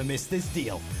won't want to miss this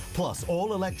deal. Plus,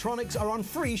 all electronics are on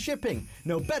free shipping.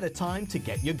 No better time to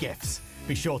get your gifts.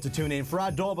 Be sure to tune in for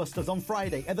our doorbusters on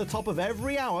Friday at the top of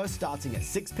every hour starting at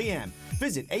 6 p.m.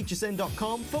 Visit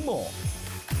hsn.com for more.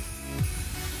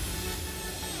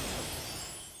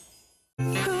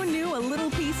 Who knew a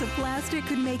little piece of plastic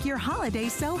could make your holiday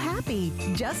so happy?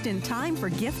 Just in time for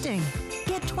gifting.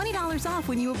 Get $20 off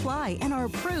when you apply and are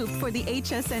approved for the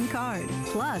HSN card.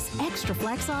 Plus, extra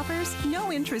flex offers,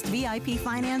 no interest VIP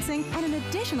financing, and an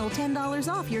additional $10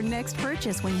 off your next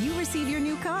purchase when you receive your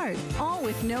new card. All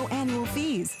with no annual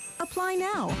fees. Apply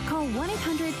now. Call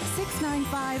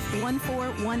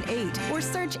 1-800-695-1418 or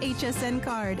search HSN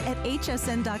card at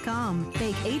hsn.com.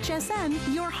 Make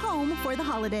HSN your home for the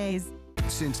holidays.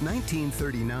 Since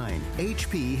 1939,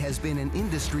 HP has been an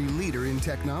industry leader in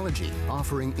technology,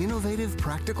 offering innovative,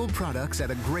 practical products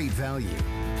at a great value.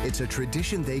 It's a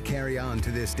tradition they carry on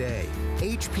to this day.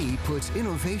 HP puts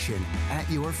innovation at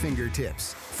your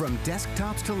fingertips. From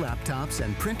desktops to laptops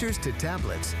and printers to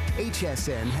tablets,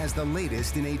 HSN has the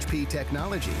latest in HP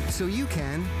technology, so you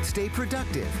can stay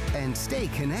productive and stay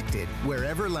connected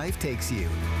wherever life takes you.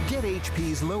 Get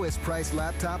HP's lowest price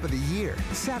laptop of the year,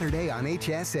 Saturday on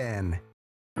HSN.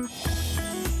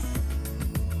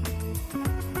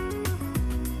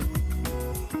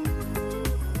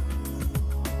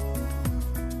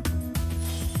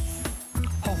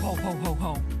 Ho, ho, ho, ho,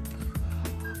 ho.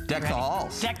 Deck the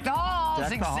halls. Deck the halls, Deck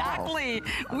the exactly.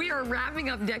 We are wrapping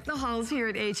up Deck the Halls here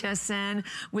at HSN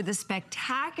with the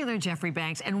spectacular Jeffrey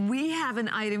Banks, and we have an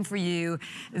item for you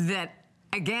that,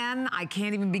 again, I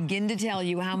can't even begin to tell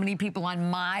you how many people on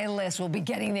my list will be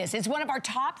getting this. It's one of our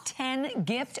top 10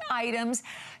 gift items.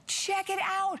 Check it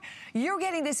out. You're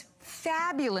getting this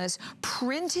fabulous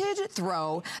printed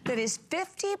throw that is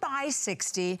 50 by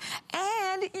 60,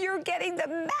 and you're getting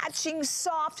the matching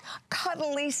soft,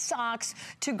 cuddly socks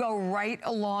to go right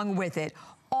along with it.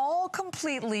 All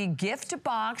completely gift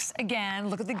box. Again,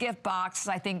 look at the gift box.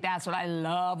 I think that's what I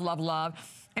love, love, love.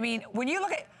 I mean, when you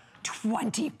look at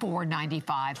 $24.95.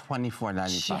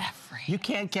 $24.95. Jeffrey. You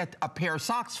can't get a pair of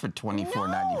socks for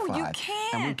 $24.95. No, you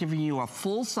can't. And we're giving you a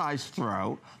full-size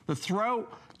throw. The throw,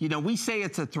 you know, we say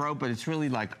it's a throw, but it's really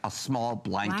like a small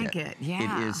blanket.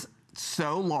 Yeah. It is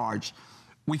so large.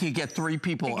 We could get 3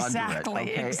 people under it,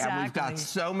 okay? Exactly. And we've got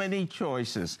so many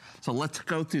choices. So let's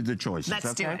go through the choices,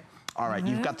 Let's do it. All right,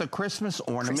 you've got the Christmas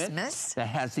ornament that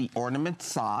has the ornament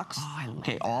socks. Oh, I love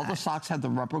okay, all the socks have the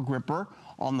rubber gripper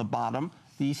on the bottom.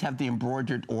 These have the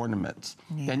embroidered ornaments.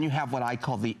 Yeah. Then you have what I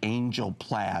call the angel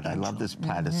plaid. I love this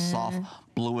plaid. It's soft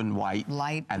blue and white.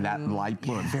 Light blue. And that light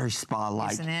blue, and very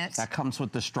spa-like. Isn't it? That comes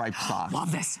with the striped socks.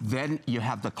 Love this. Then you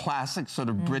have the classic sort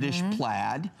of British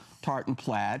plaid, tartan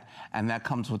plaid, and that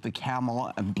comes with the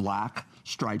camel and black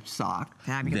striped sock.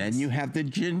 Fabulous. Then you have the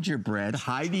gingerbread,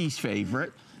 Heidi's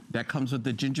favorite. That comes with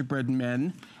the gingerbread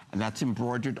men, and that's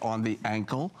embroidered on the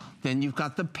ankle. Then you've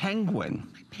got the penguin.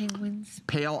 My penguins.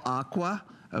 Pale aqua,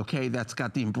 okay, that's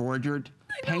got the embroidered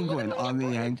penguin on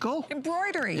the ankle.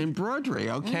 Embroidery. Embroidery,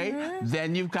 okay.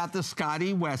 Then you've got the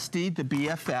Scotty Westy, the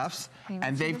BFFs,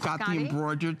 and they've got the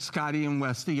embroidered Scotty and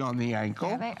Westy on the ankle.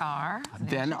 There they are.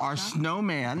 Then our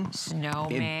snowman.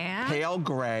 Snowman. In pale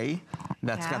gray.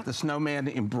 That's got the snowman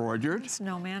embroidered.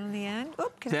 Snowman on the end.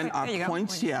 Oop, then our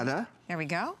poinsettia. There we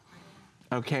go.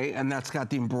 Okay, and that's got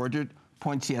the embroidered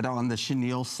poinsettia on the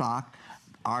chenille sock.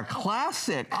 Our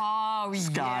classic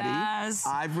Scotty,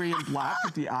 ivory and black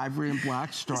with the ivory and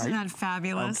black stripe. Isn't that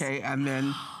fabulous? Okay, and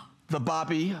then the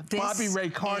Bobby Ray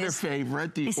Carter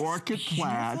favorite, the orchid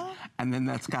plaid, and then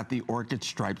that's got the orchid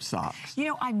striped socks. You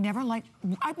know, I've never liked,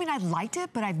 I mean, I liked it,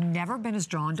 but I've never been as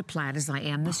drawn to plaid as I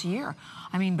am this year.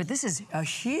 I mean, but this is a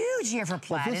huge year for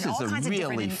plaid. Well, this is a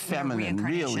really feminine,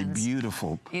 really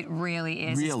beautiful. It really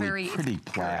is. Really it's very pretty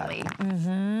plaid.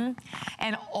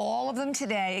 And all of them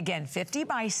today, again, 50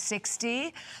 by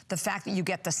 60. The fact that you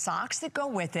get the socks that go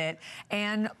with it,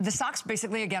 and the socks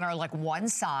basically, again, are like one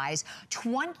size,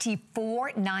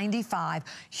 $24.95.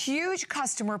 Huge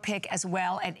customer pick as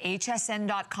well at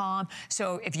hsn.com.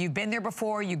 So if you've been there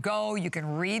before, you go, you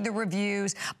can read the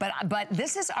reviews. But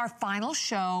this is our final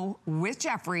show with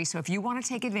Jeffrey. So if you want to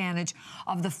take advantage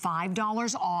of the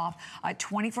 $5 off,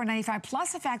 $24.95,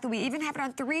 plus the fact that we even have it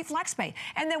on 3 FlexPay.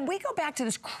 And then we go back to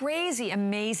this crazy,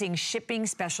 amazing shipping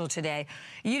special today.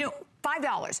 You know,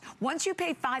 $5. Once you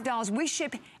pay $5, we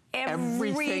ship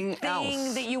everything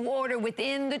that you order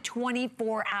within the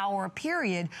 24-hour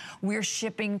period, we're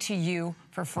shipping to you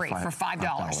for free, for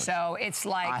 $5. So it's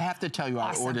like, I have to tell you,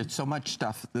 I ordered so much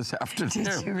stuff this afternoon.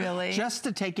 Did you really? Just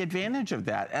to take advantage of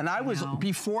that. And I was,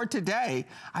 before today,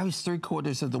 I was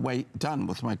 3/4 of the way done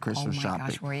with my Christmas shopping.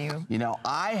 Gosh, were you? You know,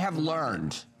 I have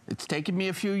learned, it's taken me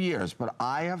a few years, but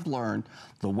I have learned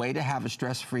the way to have a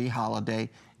stress-free holiday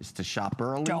is to shop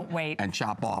early. Don't wait. And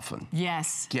shop often.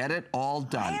 Yes. Get it all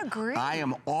done. I agree. I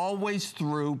am always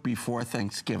through before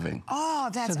Thanksgiving. Oh,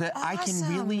 that's so that awesome. I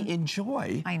can really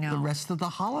enjoy the rest of the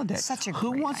holiday. Such a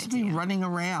Who great wants idea. to be running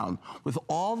around with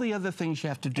all the other things you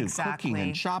have to do, cooking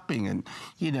and shopping and,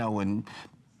 you know, and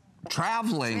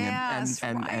traveling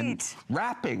and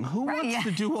wrapping. Who wants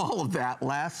to do all of that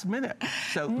last minute?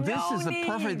 So this is a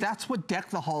perfect, that's what Deck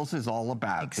the Halls is all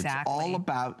about. Exactly. It's all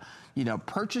about, you know,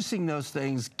 purchasing those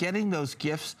things, getting those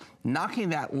gifts, knocking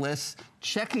that list,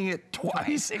 checking it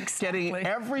twice, getting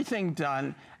everything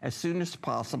done as soon as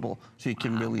possible so you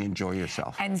can really enjoy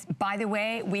yourself. And by the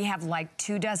way, we have like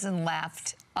 2 dozen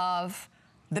left of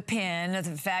the pin, of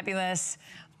the fabulous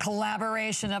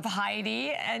collaboration of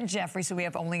Heidi and Jeffrey. So we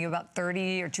have only about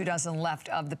 30 or 2 dozen left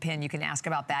of the pin. You can ask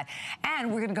about that.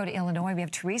 And we're going to go to Illinois. We have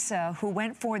Teresa, who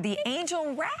went for the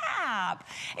angel wrap.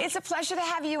 It's a pleasure to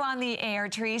have you on the air,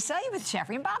 Teresa. You're with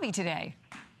Jeffrey and Bobby today.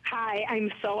 Hi, I'm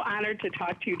so honored to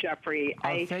talk to you, Jeffrey.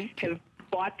 I have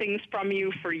bought things from you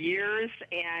for years,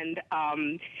 and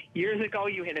years ago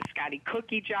you had a Scotty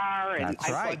cookie jar, and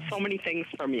I bought so many things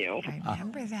from you. I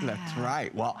remember that. That's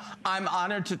right. Well, I'm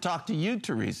honored to talk to you,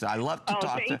 Teresa. I love to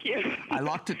talk thank you. I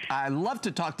love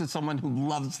to talk to someone who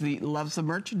loves the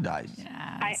merchandise.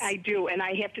 Yes. I do, and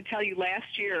I have to tell you,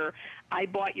 last year I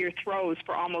bought your throws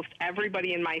for almost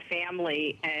everybody in my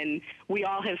family, and we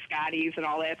all have Scotties and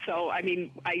all that. So, I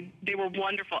mean, they were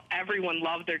wonderful. Everyone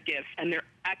loved their gifts, and they're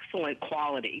excellent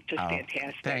quality. Just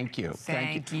fantastic. Thank you.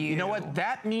 Thank you. You know what?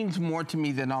 That means more to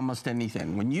me than almost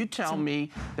anything. When you tell me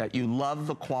that you love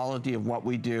the quality of what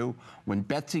we do, when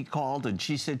Betsy called and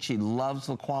she said she loves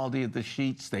the quality of the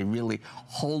sheets, they really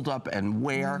hold up and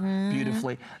wear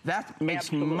beautifully. That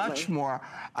makes me much more,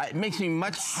 it makes me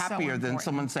much happier than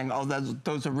someone saying, oh,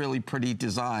 those are really pretty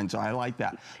designs. I like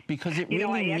that. Because it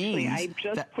really means I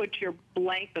just put your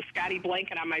the Scotty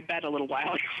blanket on my bed a little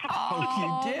while ago.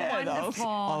 Oh, you did?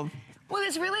 Wonderful. Well,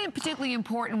 it's really particularly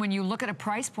important when you look at a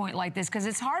price point like this, because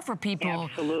it's hard for people,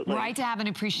 right, to have an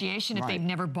appreciation if they've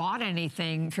never bought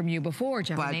anything from you before,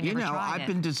 Jeff. But, you know, I've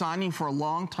been designing for a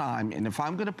long time, and if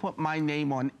I'm going to put my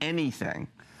name on anything,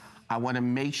 I want to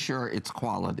make sure it's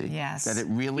quality. Yes. That it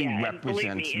really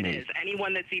represents believe me. It is.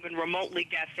 Anyone that's even remotely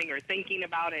guessing or thinking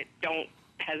about it, don't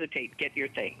hesitate. Get your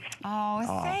things. Oh,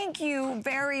 thank you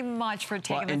very much for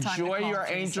taking the time to call, enjoy your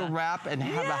Teresa. angel wrap and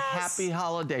have a happy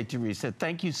holiday, Teresa.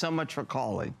 Thank you so much for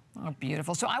calling. Oh,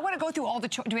 beautiful. So I want to go through all the,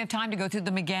 do we have time to go through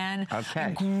them again?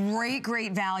 Okay. Great,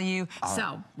 great value.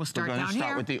 So we'll start down here. We're going to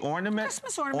start with the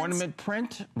Christmas ornament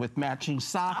print with matching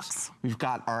socks. We've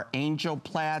got our angel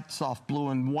plaid, soft blue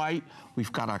and white.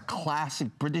 We've got our classic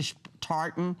British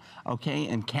tartan, okay,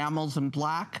 and camels in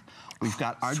black. We've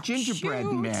got our gingerbread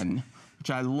men,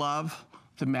 which I love,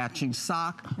 the matching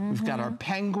sock. We've got our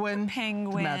penguin,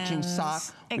 the matching sock.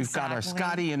 We've got our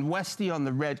Scotty and Westy on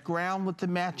the red ground with the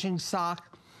matching sock.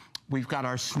 We've got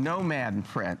our snowman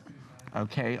print,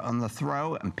 okay, on the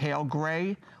throw, and pale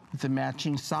gray with the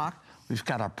matching sock. We've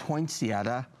got our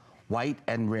poinsettia, white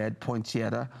and red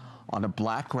poinsettia on a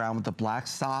black ground with the black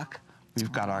sock.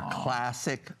 We've got our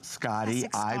classic Scotty,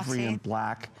 ivory and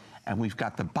black. And we've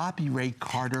got the Bobby Ray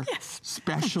Carter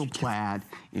special plaid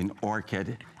in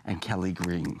orchid and Kelly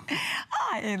green.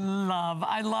 I love.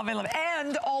 And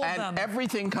all of them. And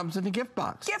everything comes in a gift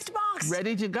box. Gift box.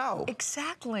 Ready to go.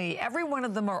 Exactly. Every one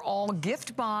of them are all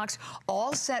gift box,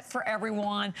 all set for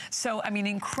everyone. So, I mean,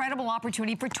 incredible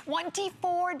opportunity for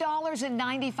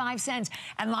 $24.95.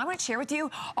 And I want to share with you,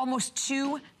 almost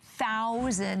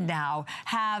 2,000 now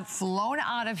have flown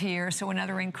out of here, so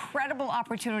another incredible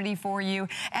opportunity for you.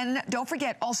 And don't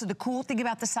forget, also, the cool thing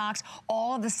about the socks,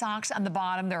 all of the socks on the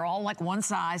bottom, they're all like one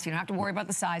size. You don't have to worry about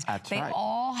the size. They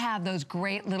all have those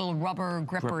great little rubber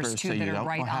grippers too, that are right on the bottom.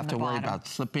 So you don't have to worry about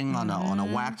slipping on a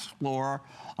wax floor,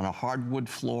 on a hardwood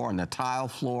floor, on a tile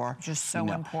floor. Just so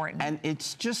important. And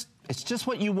it's just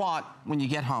what you want when you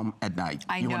get home at night.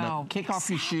 I know. You want to kick off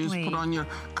your shoes, put on your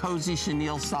cozy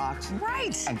chenille socks.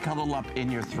 And cuddle up in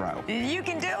your throw. You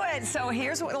can do it. So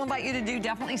here's what we'll invite you to do.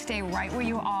 Definitely stay right where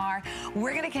you are.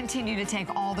 We're going to continue to take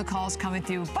all the calls coming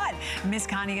through, but Miss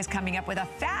Connie is coming up with a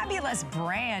fabulous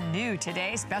brand new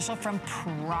today special from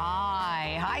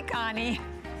Pry. Hi, Connie.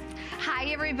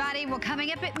 Hi, everybody. Well,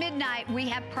 coming up at midnight, we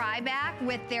have Pry back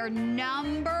with their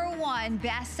 #1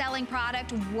 best-selling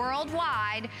product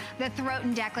worldwide, the Throat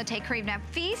and Décolleté Cream. Now,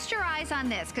 feast your eyes on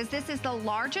this, because this is the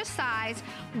largest size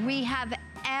we have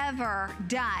ever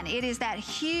done. It is that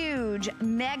huge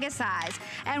mega size.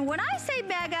 And when I say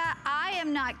mega, I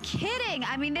am not kidding.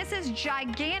 I mean, this is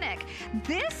gigantic.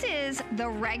 This is the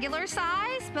regular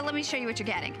size, but let me show you what you're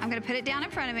getting. I'm going to put it down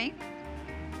in front of me.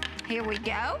 Here we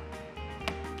go.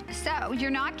 So you're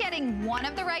not getting one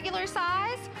of the regular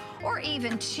size, or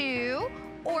even 2,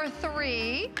 or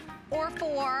 3, or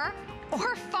 4,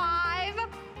 or 5,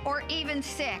 or even even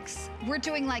 6. We're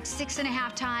doing like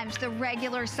 6.5 times the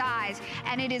regular size,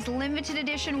 and it is limited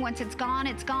edition. Once it's gone,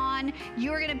 it's gone.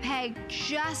 You're gonna pay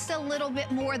just a little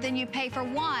bit more than you pay for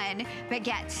one, but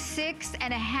get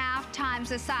 6.5 times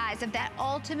the size of that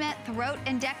ultimate throat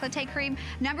and décolleté cream.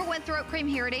 #1 throat cream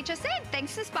here at HSN.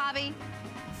 Thanks, Miss Bobby.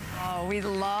 Oh, we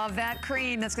love that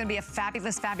cream. That's going to be a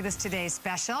fabulous, fabulous today's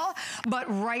special. But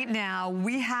right now,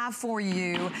 we have for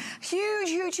you huge,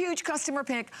 huge, huge customer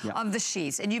pick of the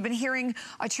sheets. And you've been hearing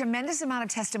a tremendous amount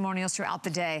of testimonials throughout the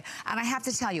day. And I have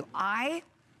to tell you, I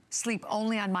sleep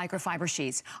only on microfiber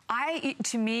sheets.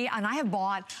 To me, and I have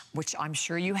bought, which I'm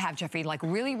sure you have, Jeffrey, like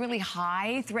really, really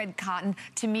high thread cotton.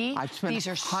 To me, these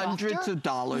are hundreds softer. of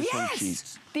dollars on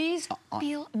sheets. These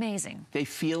feel amazing. They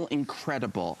feel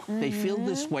incredible. They feel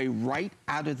this way right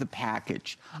out of the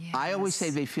package. I always say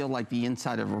they feel like the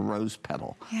inside of a rose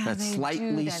petal. That's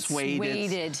slightly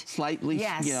suede, slightly,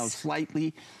 you know,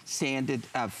 slightly sanded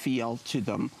feel to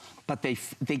them. But they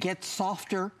get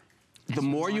softer. The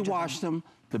more you wash them,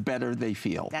 the better they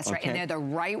feel. That's right, and they're the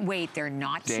right weight. They're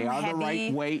not too heavy. They are the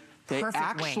right weight. They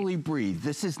actually breathe.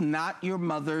 This is not your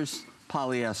mother's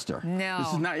polyester. No.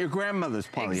 This is not your grandmother's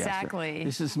polyester. Exactly.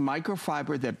 This is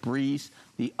microfiber that breathes.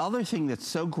 The other thing that's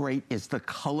so great is the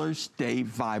colors stay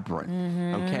vibrant,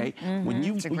 okay? When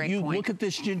you look at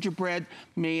this gingerbread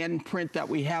man print that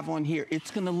we have on here, it's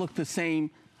gonna look the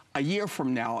same a year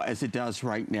from now as it does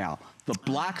right now. The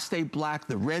black stay black,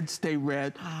 the red stay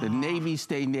red, the navy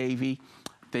stay navy.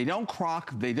 They don't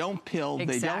crock, they don't pill,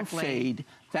 they don't fade.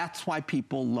 That's why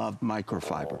people love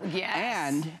microfiber.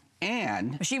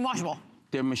 And machine washable.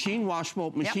 They're machine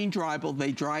washable, machine dryable.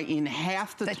 They dry in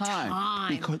half the time.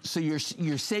 So you're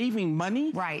saving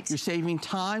money, you're saving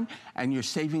time, and you're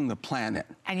saving the planet.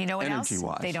 And you know what else?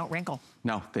 They don't wrinkle.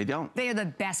 No, they don't. They are the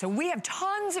best. So we have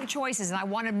tons of choices, and I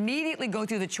want to immediately go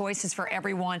through the choices for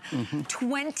everyone.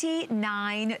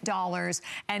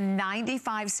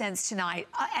 $29.95 tonight.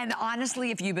 And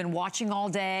honestly, if you've been watching all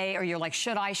day, or you're like,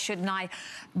 should I, shouldn't I?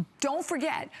 Don't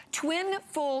forget, twin,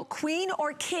 full, queen,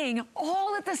 or king,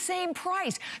 all at the same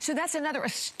price. So that's another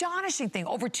astonishing thing.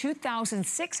 Over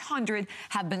 2,600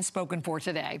 have been spoken for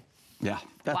today. Yeah,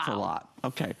 that's a lot.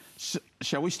 Okay,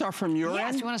 shall we start from your end?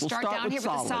 Yes, you want to start down here with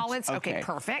the solids? Okay,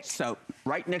 perfect. So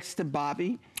right next to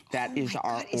Bobby, that is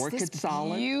our orchid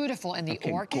solid. Beautiful in the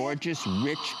orchid. Gorgeous,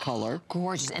 rich color.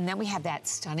 Gorgeous, and then we have that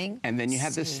stunning And then you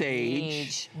have the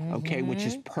sage, okay, which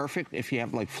is perfect if you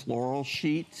have like floral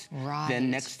sheets. Right. Then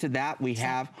next to that, we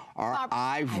have our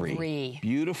ivory.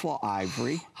 Beautiful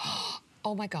ivory.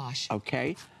 Oh my gosh.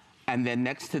 Okay. And then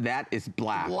next to that is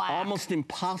black. Almost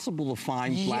impossible to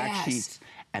find black sheets.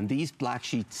 And these black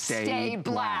sheets stay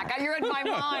black. You're in my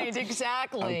mind,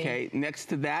 exactly. Okay, next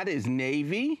to that is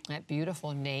navy. That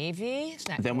beautiful navy. Isn't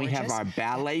that then gorgeous? We have our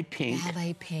ballet pink.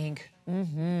 Ballet pink.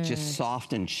 Just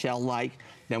soft and shell-like.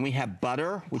 Then we have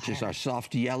butter, which is our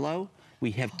soft yellow.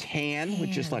 We have tan,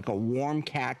 which is like a warm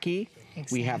khaki.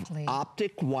 Exactly. We have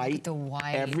optic white. The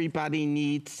white. Everybody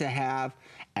needs to have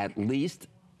at least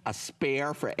a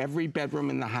spare for every bedroom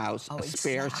in the house, a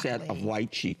spare set of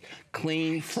white sheets.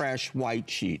 Clean, fresh white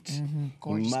sheets.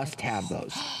 You must have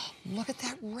those. Look at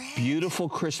that red. Beautiful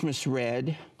Christmas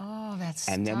red. Oh, that's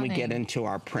And then we stunning. get into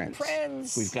our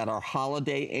prints. We've got our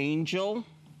holiday angel.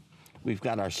 We've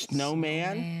got our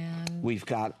snowman. We've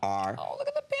got our, look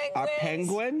at the penguins. Our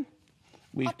penguin.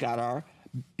 We've got our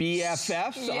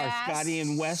BFFs, our Scotty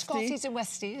and Westy. Scotties and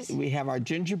Westies. We have our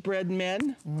gingerbread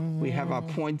men. We have our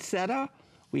poinsettia.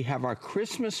 We have our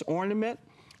Christmas ornament.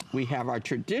 We have our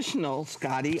traditional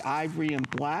Scotty, ivory and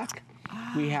black.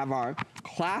 We have our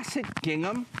classic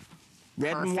gingham,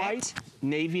 red and white,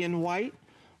 navy and white.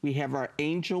 We have our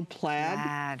angel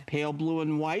plaid, pale blue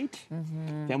and white.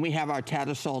 Then we have our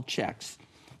Tattersall checks,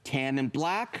 tan and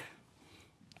black,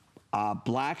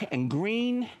 black and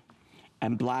green,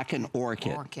 and black and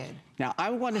orchid. Now,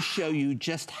 I want to show you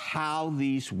just how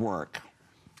these work.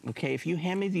 Okay, if you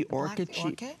hand me the orchid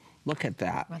sheet. Look at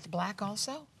that. With black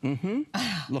also?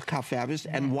 Look how fabulous.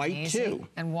 And white, too.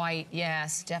 And white,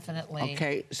 yes, definitely.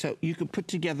 Okay, so you could put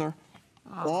together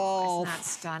all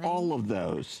of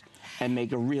those and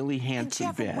make a really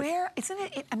handsome bed. Where, isn't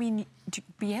it, I mean, to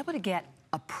be able to get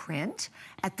a print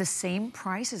at the same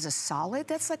price as a solid,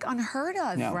 that's like unheard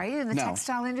of, right? In the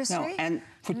textile industry? No, and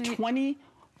for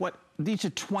these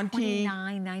are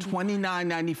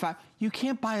 $29.95. You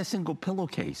can't buy a single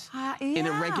pillowcase in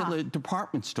a regular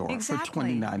department store for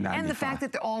 $29.95. And the fact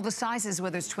that all the sizes,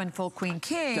 whether it's twin, full, queen,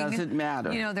 king, doesn't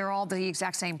matter. You know, they're all the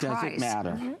exact same price. Doesn't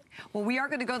matter. Well, we are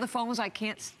going to go to the phones. I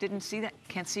didn't see that.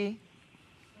 Can't see.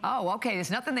 Oh, okay.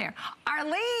 There's nothing there.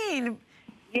 Arlene.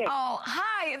 Yes. Oh,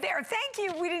 hi there. Thank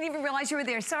you. We didn't even realize you were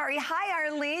there. Sorry. Hi,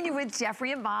 Arlene. You're with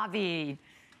Jeffrey and Bobby.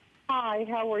 Hi,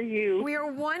 how are you? We are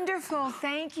wonderful.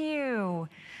 Thank you.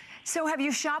 So have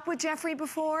you shopped with Jeffrey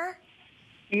before?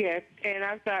 Yes, and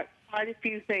I've got quite a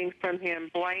few things from him,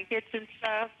 blankets and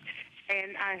stuff.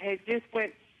 And I had just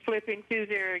went flipping through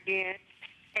there again,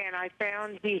 and I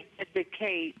found he had the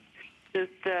cape, the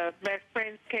best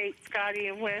friends cape, Scotty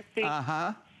and Westy.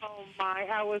 Uh-huh. Oh, my,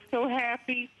 I was so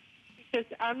happy because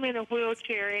I'm in a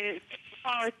wheelchair, and it's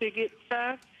hard to get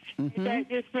stuff. Mm-hmm. That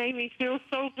just made me feel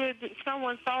so good that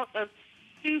someone thought of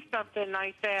do something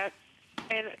like that.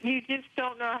 And you just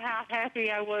don't know how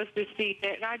happy I was to see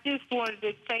that. And I just wanted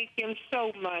to thank him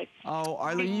so much. Oh,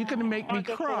 Arlene, you're going to make me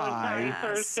Wonderful cry. and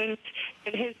kind person,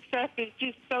 and his stuff is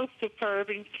just so superb.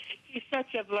 And he's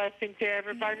such a blessing to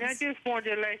everybody. Yes. And I just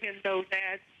wanted to let him know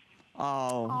that.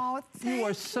 Oh, thank you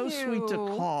are so sweet to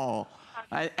call.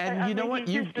 And you know what?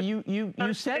 You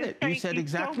said it. You said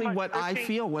exactly what I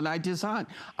feel when I design.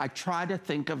 I try to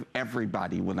think of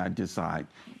everybody when I design.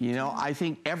 You know, I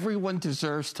think everyone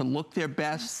deserves to look their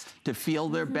best, to feel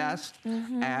their best.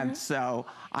 And so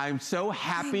I'm so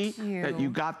happy that you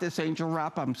got this angel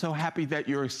wrap. I'm so happy that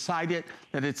you're excited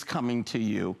that it's coming to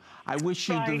you. I wish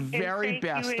you the very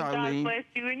best, Arlene. God bless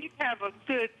you, and you have a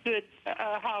good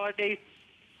holiday.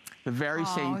 The very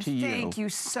same to you. Thank you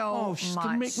so much. Oh, she's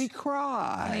going to make me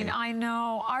cry. I mean, I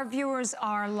know. Our viewers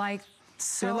are like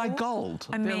so They're like gold.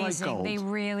 Amazing. They're like gold. They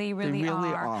really, They really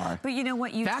are. are. But you know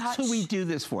what? That's who we do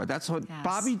this for. That's what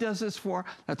Bobby does this for.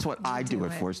 That's what I do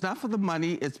it for. It's not for the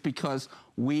money. It's because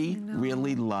we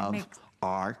really love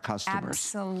our customers.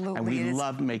 Absolutely. And we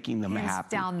love making them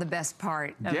happy. Down the best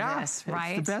part of this,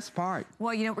 right? It's the best part.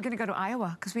 Well, you know, we're going to go to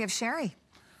Iowa because we have Sherry.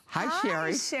 Hi,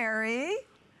 Sherry. Hi, Sherry.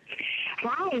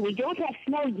 Hi, we don't have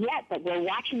snow yet, but we're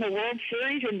watching the World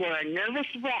Series and we're a nervous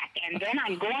wreck. And then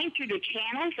I'm going through the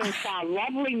channels and saw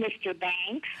lovely Mr.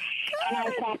 Banks. And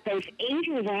I thought those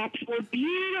angel wraps were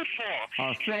beautiful.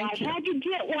 Oh, thank you. I had to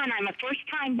get one. I'm a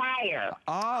first-time buyer.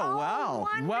 Oh, wow.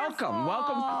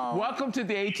 Welcome to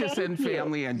the HSN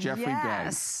family and Jeffrey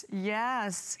Banks.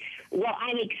 Yes. Well,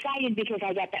 I'm excited because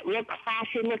I got that real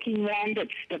classy-looking one that's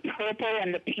the purple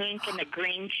and the pink and the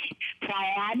green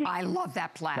plaid. I love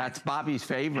that plaid. That's Bobby's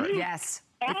favorite. Yes.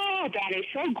 Oh, that is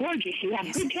so gorgeous. You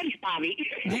have good taste, Bobby.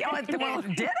 Well,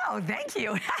 ditto. Thank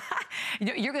you.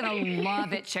 You're going to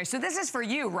love it, Sherry. So this is for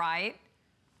you, right?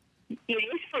 It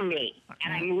is for me,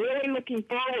 and I'm really looking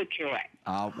forward to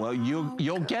it. Well,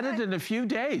 you'll get it in a few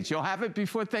days. You'll have it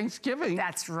before Thanksgiving.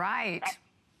 That's right.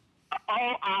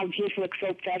 Oh, I just look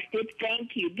so festive.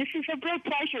 Thank you. This is a real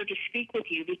pleasure to speak with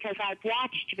you because I've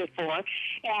watched before,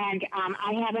 and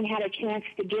I haven't had a chance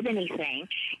to give anything.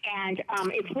 And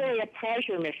it's really a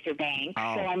pleasure, Mr. Banks. So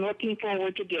I'm looking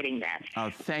forward to getting this. Oh,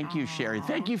 thank you, Sherry.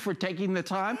 Thank you for taking the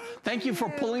time. Thank you for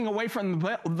pulling away from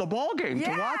the ball game to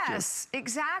watch it. Yes,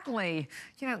 exactly.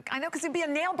 You know, I know because it'd be a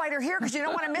nail biter here because you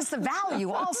don't want to miss the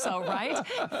value also, right?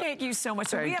 Thank you so much.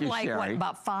 So we have what,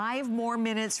 about 5 more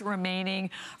minutes remaining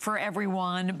for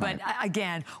everyone. But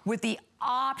again, with the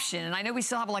option, and I know we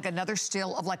still have like another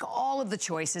still of like all of the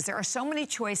choices. There are so many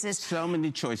choices. So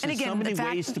many choices. And again, so many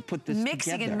ways to put this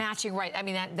mixing together. and matching, right? I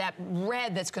mean, that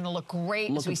red that's going to look great,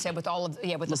 as we said, with all of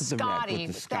with the Scotty.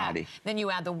 With the Scotty. Then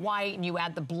you add the white and you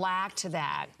add the black to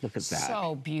that. Look at that.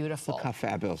 So beautiful. Look how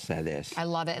fabulous that is. I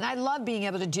love it, and I love being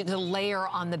able to do the layer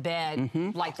on the bed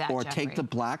like that. Or Jeffrey. take the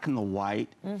black and the white,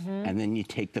 and then you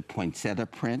take the poinsettia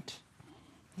print.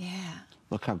 Yeah.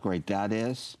 Look how great that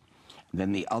is.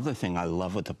 Then the other thing I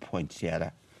love with the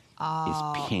poinsettia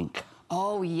is pink.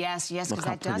 Oh, yes, because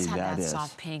that does have that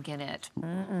soft pink in it.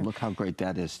 Look how great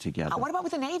that is together. What about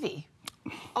with the navy?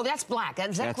 Oh, that's black.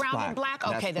 Is that grounded black?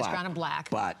 Okay, that's grounded black.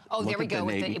 But oh, there we go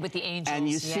with the angels. And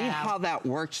you see how that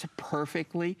works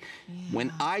perfectly? Yeah.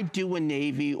 When I do a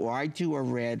navy or I do a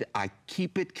red, I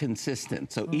keep it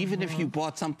consistent. So even if you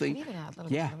bought something, even add a little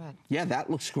bit of red. Yeah, that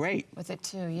looks great. With it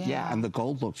too, yeah. Yeah, and the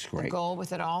gold looks great. The gold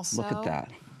with it also. Look at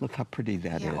that. Look how pretty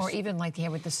that is. Or even like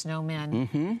with the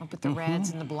snowmen, with the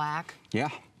reds and the black. Yeah.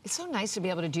 It's so nice to be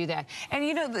able to do that. And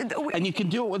you know... and you can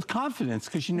do it with confidence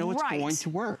because you know it's going to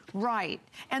work. Right.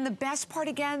 And the best part,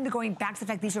 again, going back to the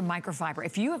fact these are microfiber.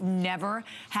 If you have never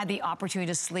had the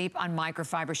opportunity to sleep on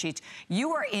microfiber sheets,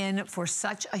 you are in for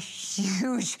such a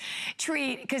huge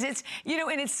treat because it's, you know,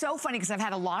 and it's so funny because I've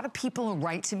had a lot of people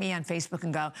write to me on Facebook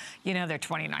and go, you know, they're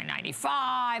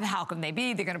 $29.95. How can they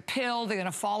be? They're going to pill. They're going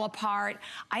to fall apart.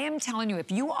 I am telling you, if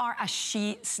you are a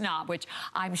sheet snob, which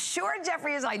I'm sure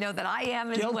Jeffrey is, I know that I am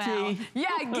as well. Yeah,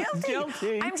 guilty.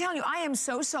 Guilty. I'm telling you, I am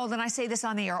so sold, and I say this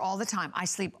on the air all the time. I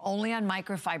sleep only on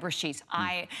microfiber sheets.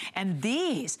 And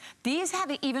these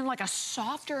have even like a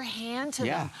softer hand to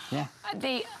them. Yeah.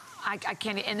 I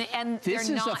can't, and this they're is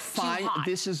not a fine. too hot.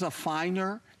 This is a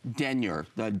finer denier.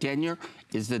 The denier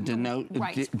is the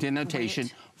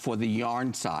denotation for the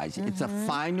yarn size. It's a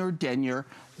finer denier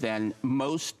than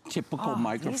most typical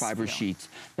microfiber sheets.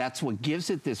 That's what gives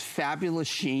it this fabulous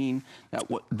sheen.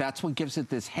 That's what gives it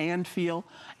this hand feel.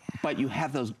 But you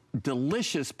have those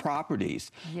delicious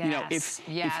properties. Yes. You know, if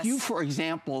you, for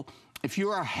example, if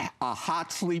you're a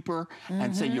hot sleeper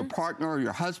and say your partner or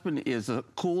your husband is a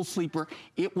cool sleeper,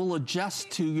 it will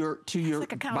adjust to your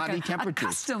like body temperature.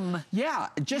 Custom. Yeah,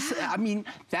 I mean,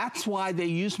 that's why they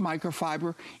use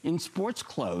microfiber in sports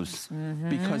clothes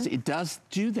because it does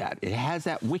do that. It has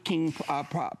that wicking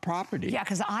property. Yeah,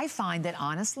 because I find that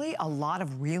honestly, a lot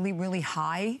of really, really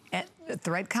high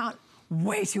thread count,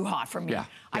 way too hot for me.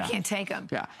 I can't take them.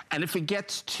 Yeah, and if it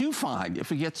gets too fine,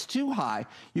 if it gets too high,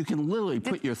 you can literally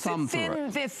put your thumb through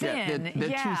it. They're thin. They're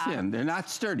too thin. They're not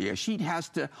sturdy. A sheet has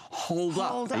to hold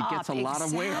up. It gets a lot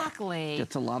of wear.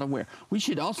 Gets a lot of wear. We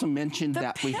should also mention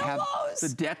that we have the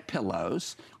deck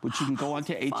pillows, which you can go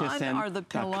onto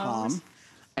hsn.com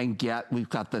and get. We've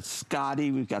got the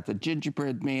Scotty, we've got the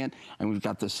gingerbread man, and we've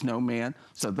got the snowman.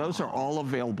 So those are all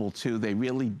available too. They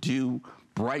really do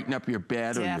brighten up your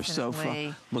bed or your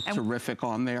sofa. Look terrific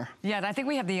on there. Yeah, and I think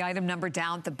we have the item number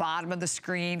down at the bottom of the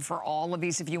screen for all of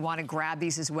these if you want to grab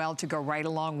these as well to go right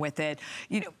along with it.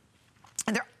 You know,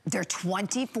 and they're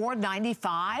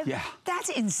 $24.95. Yeah. That's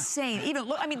insane. Even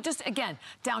look, I mean, just again,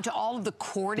 down to all of the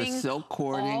cording. The silk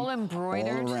cording. All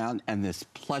embroidered. All around, and this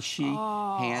plushy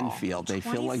hand feel. They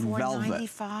feel like velvet.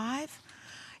 $24.95.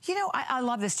 You know, I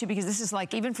love this too because this is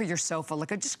like, even for your sofa,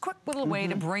 like a just quick little way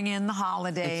to bring in the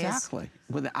holidays. Exactly.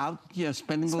 Without,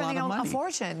 spending a lot of money. A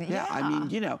fortune, yeah. I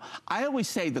mean, I always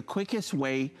say the quickest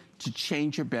way to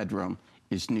change your bedroom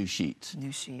is new sheets.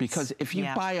 New sheets. Because if you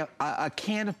buy a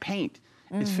can of paint,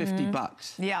 it's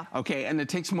 $50. Yeah. Okay, and it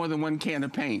takes more than one can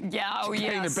of paint to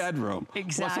paint a bedroom.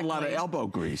 Exactly. Plus a lot of elbow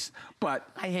grease. But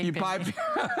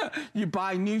you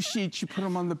buy new sheets, you put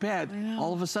them on the bed,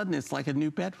 all of a sudden it's like a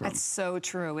new bedroom. That's so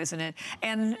true, isn't it?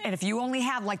 And if you only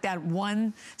have like that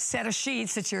one set of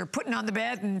sheets that you're putting on the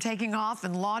bed and taking off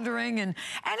and laundering, and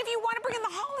if you want to bring in the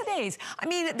holidays, I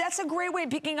mean, that's a great way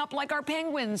of picking up like our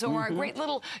penguins or our great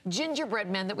little gingerbread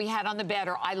men that we had on the bed,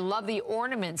 or I love the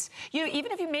ornaments. You know,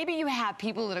 even if maybe you have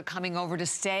people that are coming over to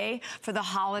stay for the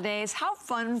holidays, how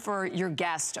fun for your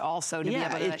guest also to be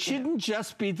able to... it shouldn't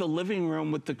just be the living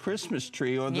room with the Christmas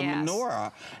tree or the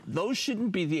menorah. Those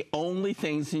shouldn't be the only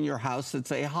things in your house that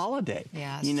say holiday.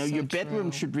 Yes, your bedroom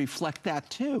should reflect that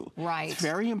too. Right. It's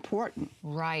very important.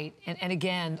 Right. And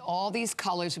again, all these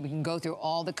colors, we can go through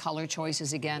all the color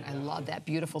choices again. I love that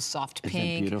beautiful soft pink. Isn't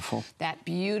it beautiful? That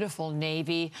beautiful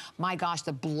navy. My gosh,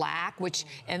 the black,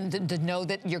 and to know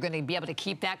that you're going to be able to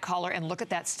keep that color, and look at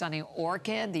that stunning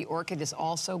orchid. The orchid is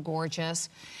also gorgeous.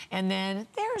 And then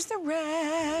there's the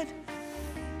red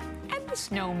and the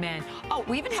snowmen. Oh,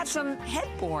 we even have some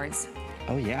headboards.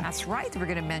 Oh, yeah. That's right, that we're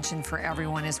going to mention for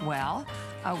everyone as well.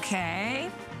 Okay.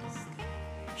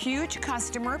 Huge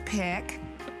customer pick,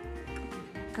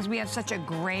 because we have such a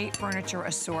great furniture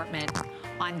assortment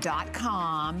on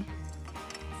 .com.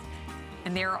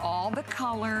 And there are all the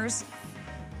colors.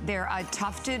 They're a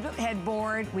tufted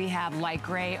headboard. We have light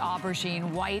gray, aubergine,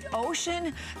 white,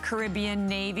 ocean, Caribbean,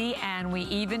 navy, and we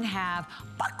even have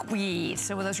buckwheat.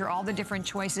 So those are all the different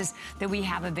choices that we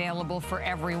have available for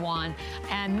everyone.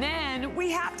 And then we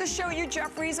have to show you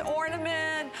Jeffrey's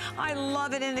ornament. I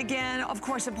love it. And again, of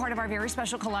course, a part of our very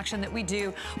special collection that we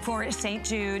do for St.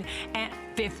 Jude at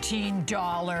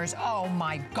 $15. Oh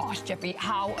my gosh, Jeffrey,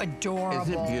 how adorable.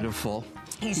 Isn't it beautiful?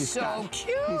 He's so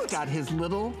cute. He's got his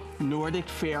little Nordic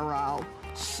Fair Isle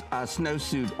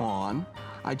snowsuit on.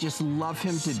 I just love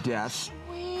him to death.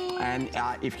 And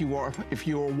if you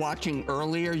were watching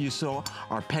earlier, you saw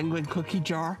our penguin cookie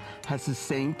jar has the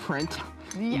same print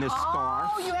in the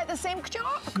scarf. Oh, you had the same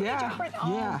jar? Yeah.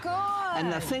 Oh, good.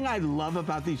 And the thing I love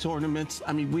about these ornaments,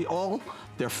 I mean,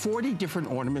 there are 40 different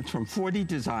ornaments from 40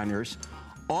 designers.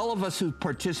 All of us who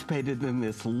participated in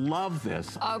this love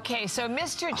this. Okay, so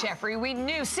Mr. Jeffrey, we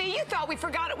knew. See, you thought we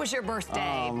forgot it was your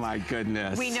birthday. Oh, my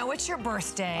goodness. We know it's your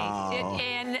birthday. Oh.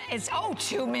 And it's,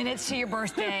 2 minutes to your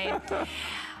birthday.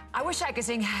 I wish I could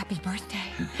sing happy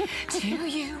birthday to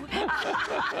you.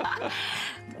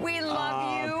 We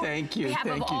love you. Thank you. We have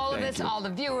thank all you, of this, all the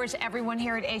viewers, everyone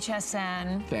here at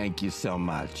HSN. Thank you so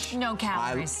much. No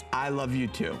calories. I love you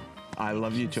too. I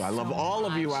love you too. I love all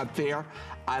of you out there.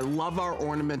 I love our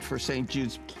ornament for St.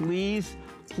 Jude's. Please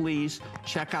please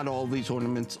check out all these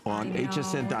ornaments on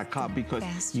hsn.com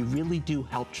because you really do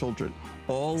help children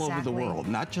all over the world,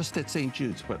 not just at St.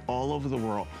 Jude's, but all over the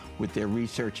world with their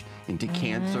research into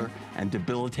cancer and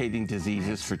debilitating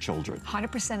diseases for children.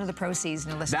 100% of the proceeds,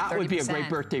 no less than 30%. That would be a great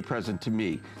birthday present to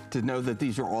me, to know that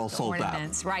these are all sold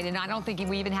out. Right, and I don't think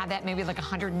we even have that. Maybe like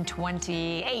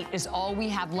 128 is all we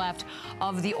have left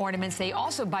of the ornaments. They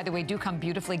also, by the way, do come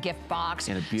beautifully gift boxed.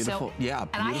 In a beautiful, And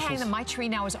I hang them. My tree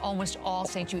now is almost all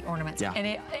St. Jude ornaments,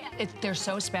 and they're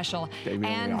so special. They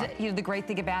really are. You know, the great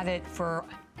thing about it for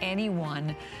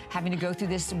anyone having to go through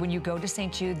this, when you go to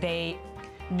St. Jude,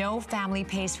 no family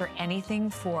pays for anything,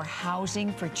 for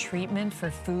housing, for treatment, for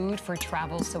food, for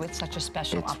travel, so it's such a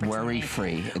special opportunity. It's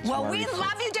worry-free. Well, we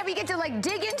love you, Deb. We get to like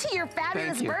dig into your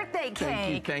fabulous birthday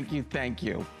cake. Thank you.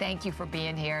 Thank you for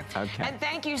being here. Okay. And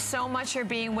thank you so much for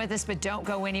being with us, but don't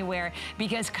go anywhere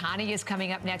because Connie is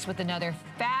coming up next with another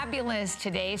fabulous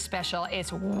Today's Special.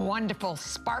 It's wonderful,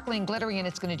 sparkling, glittery, and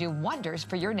it's going to do wonders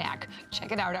for your neck.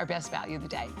 Check it out, our best value of the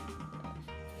day.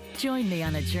 Join me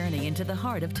on a journey into the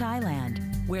heart of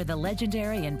Thailand, where the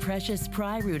legendary and precious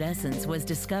Prai Root Essence was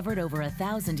discovered over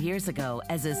 1,000 years ago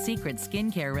as a secret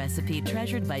skincare recipe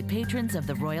treasured by patrons of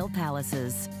the royal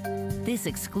palaces. This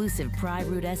exclusive Prai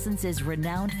Root Essence is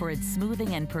renowned for its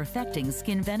smoothing and perfecting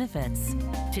skin benefits.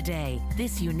 Today,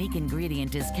 this unique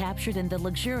ingredient is captured in the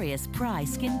luxurious Prai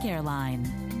skincare line.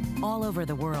 All over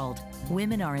the world,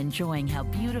 women are enjoying how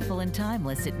beautiful and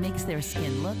timeless it makes their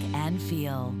skin look and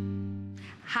feel.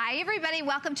 Hi everybody,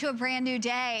 welcome to a brand new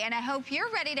day, and I hope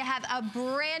you're ready to have a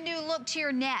brand new look to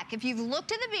your neck. If you've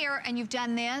looked in the mirror and you've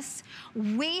done this,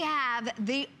 we have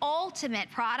the ultimate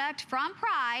product from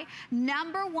Prai,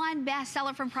 #1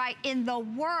 bestseller from Prai in the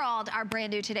world, our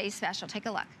brand new Today's Special. Take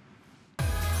a look.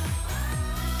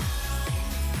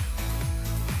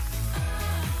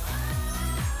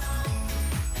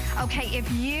 Okay, if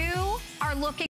you are looking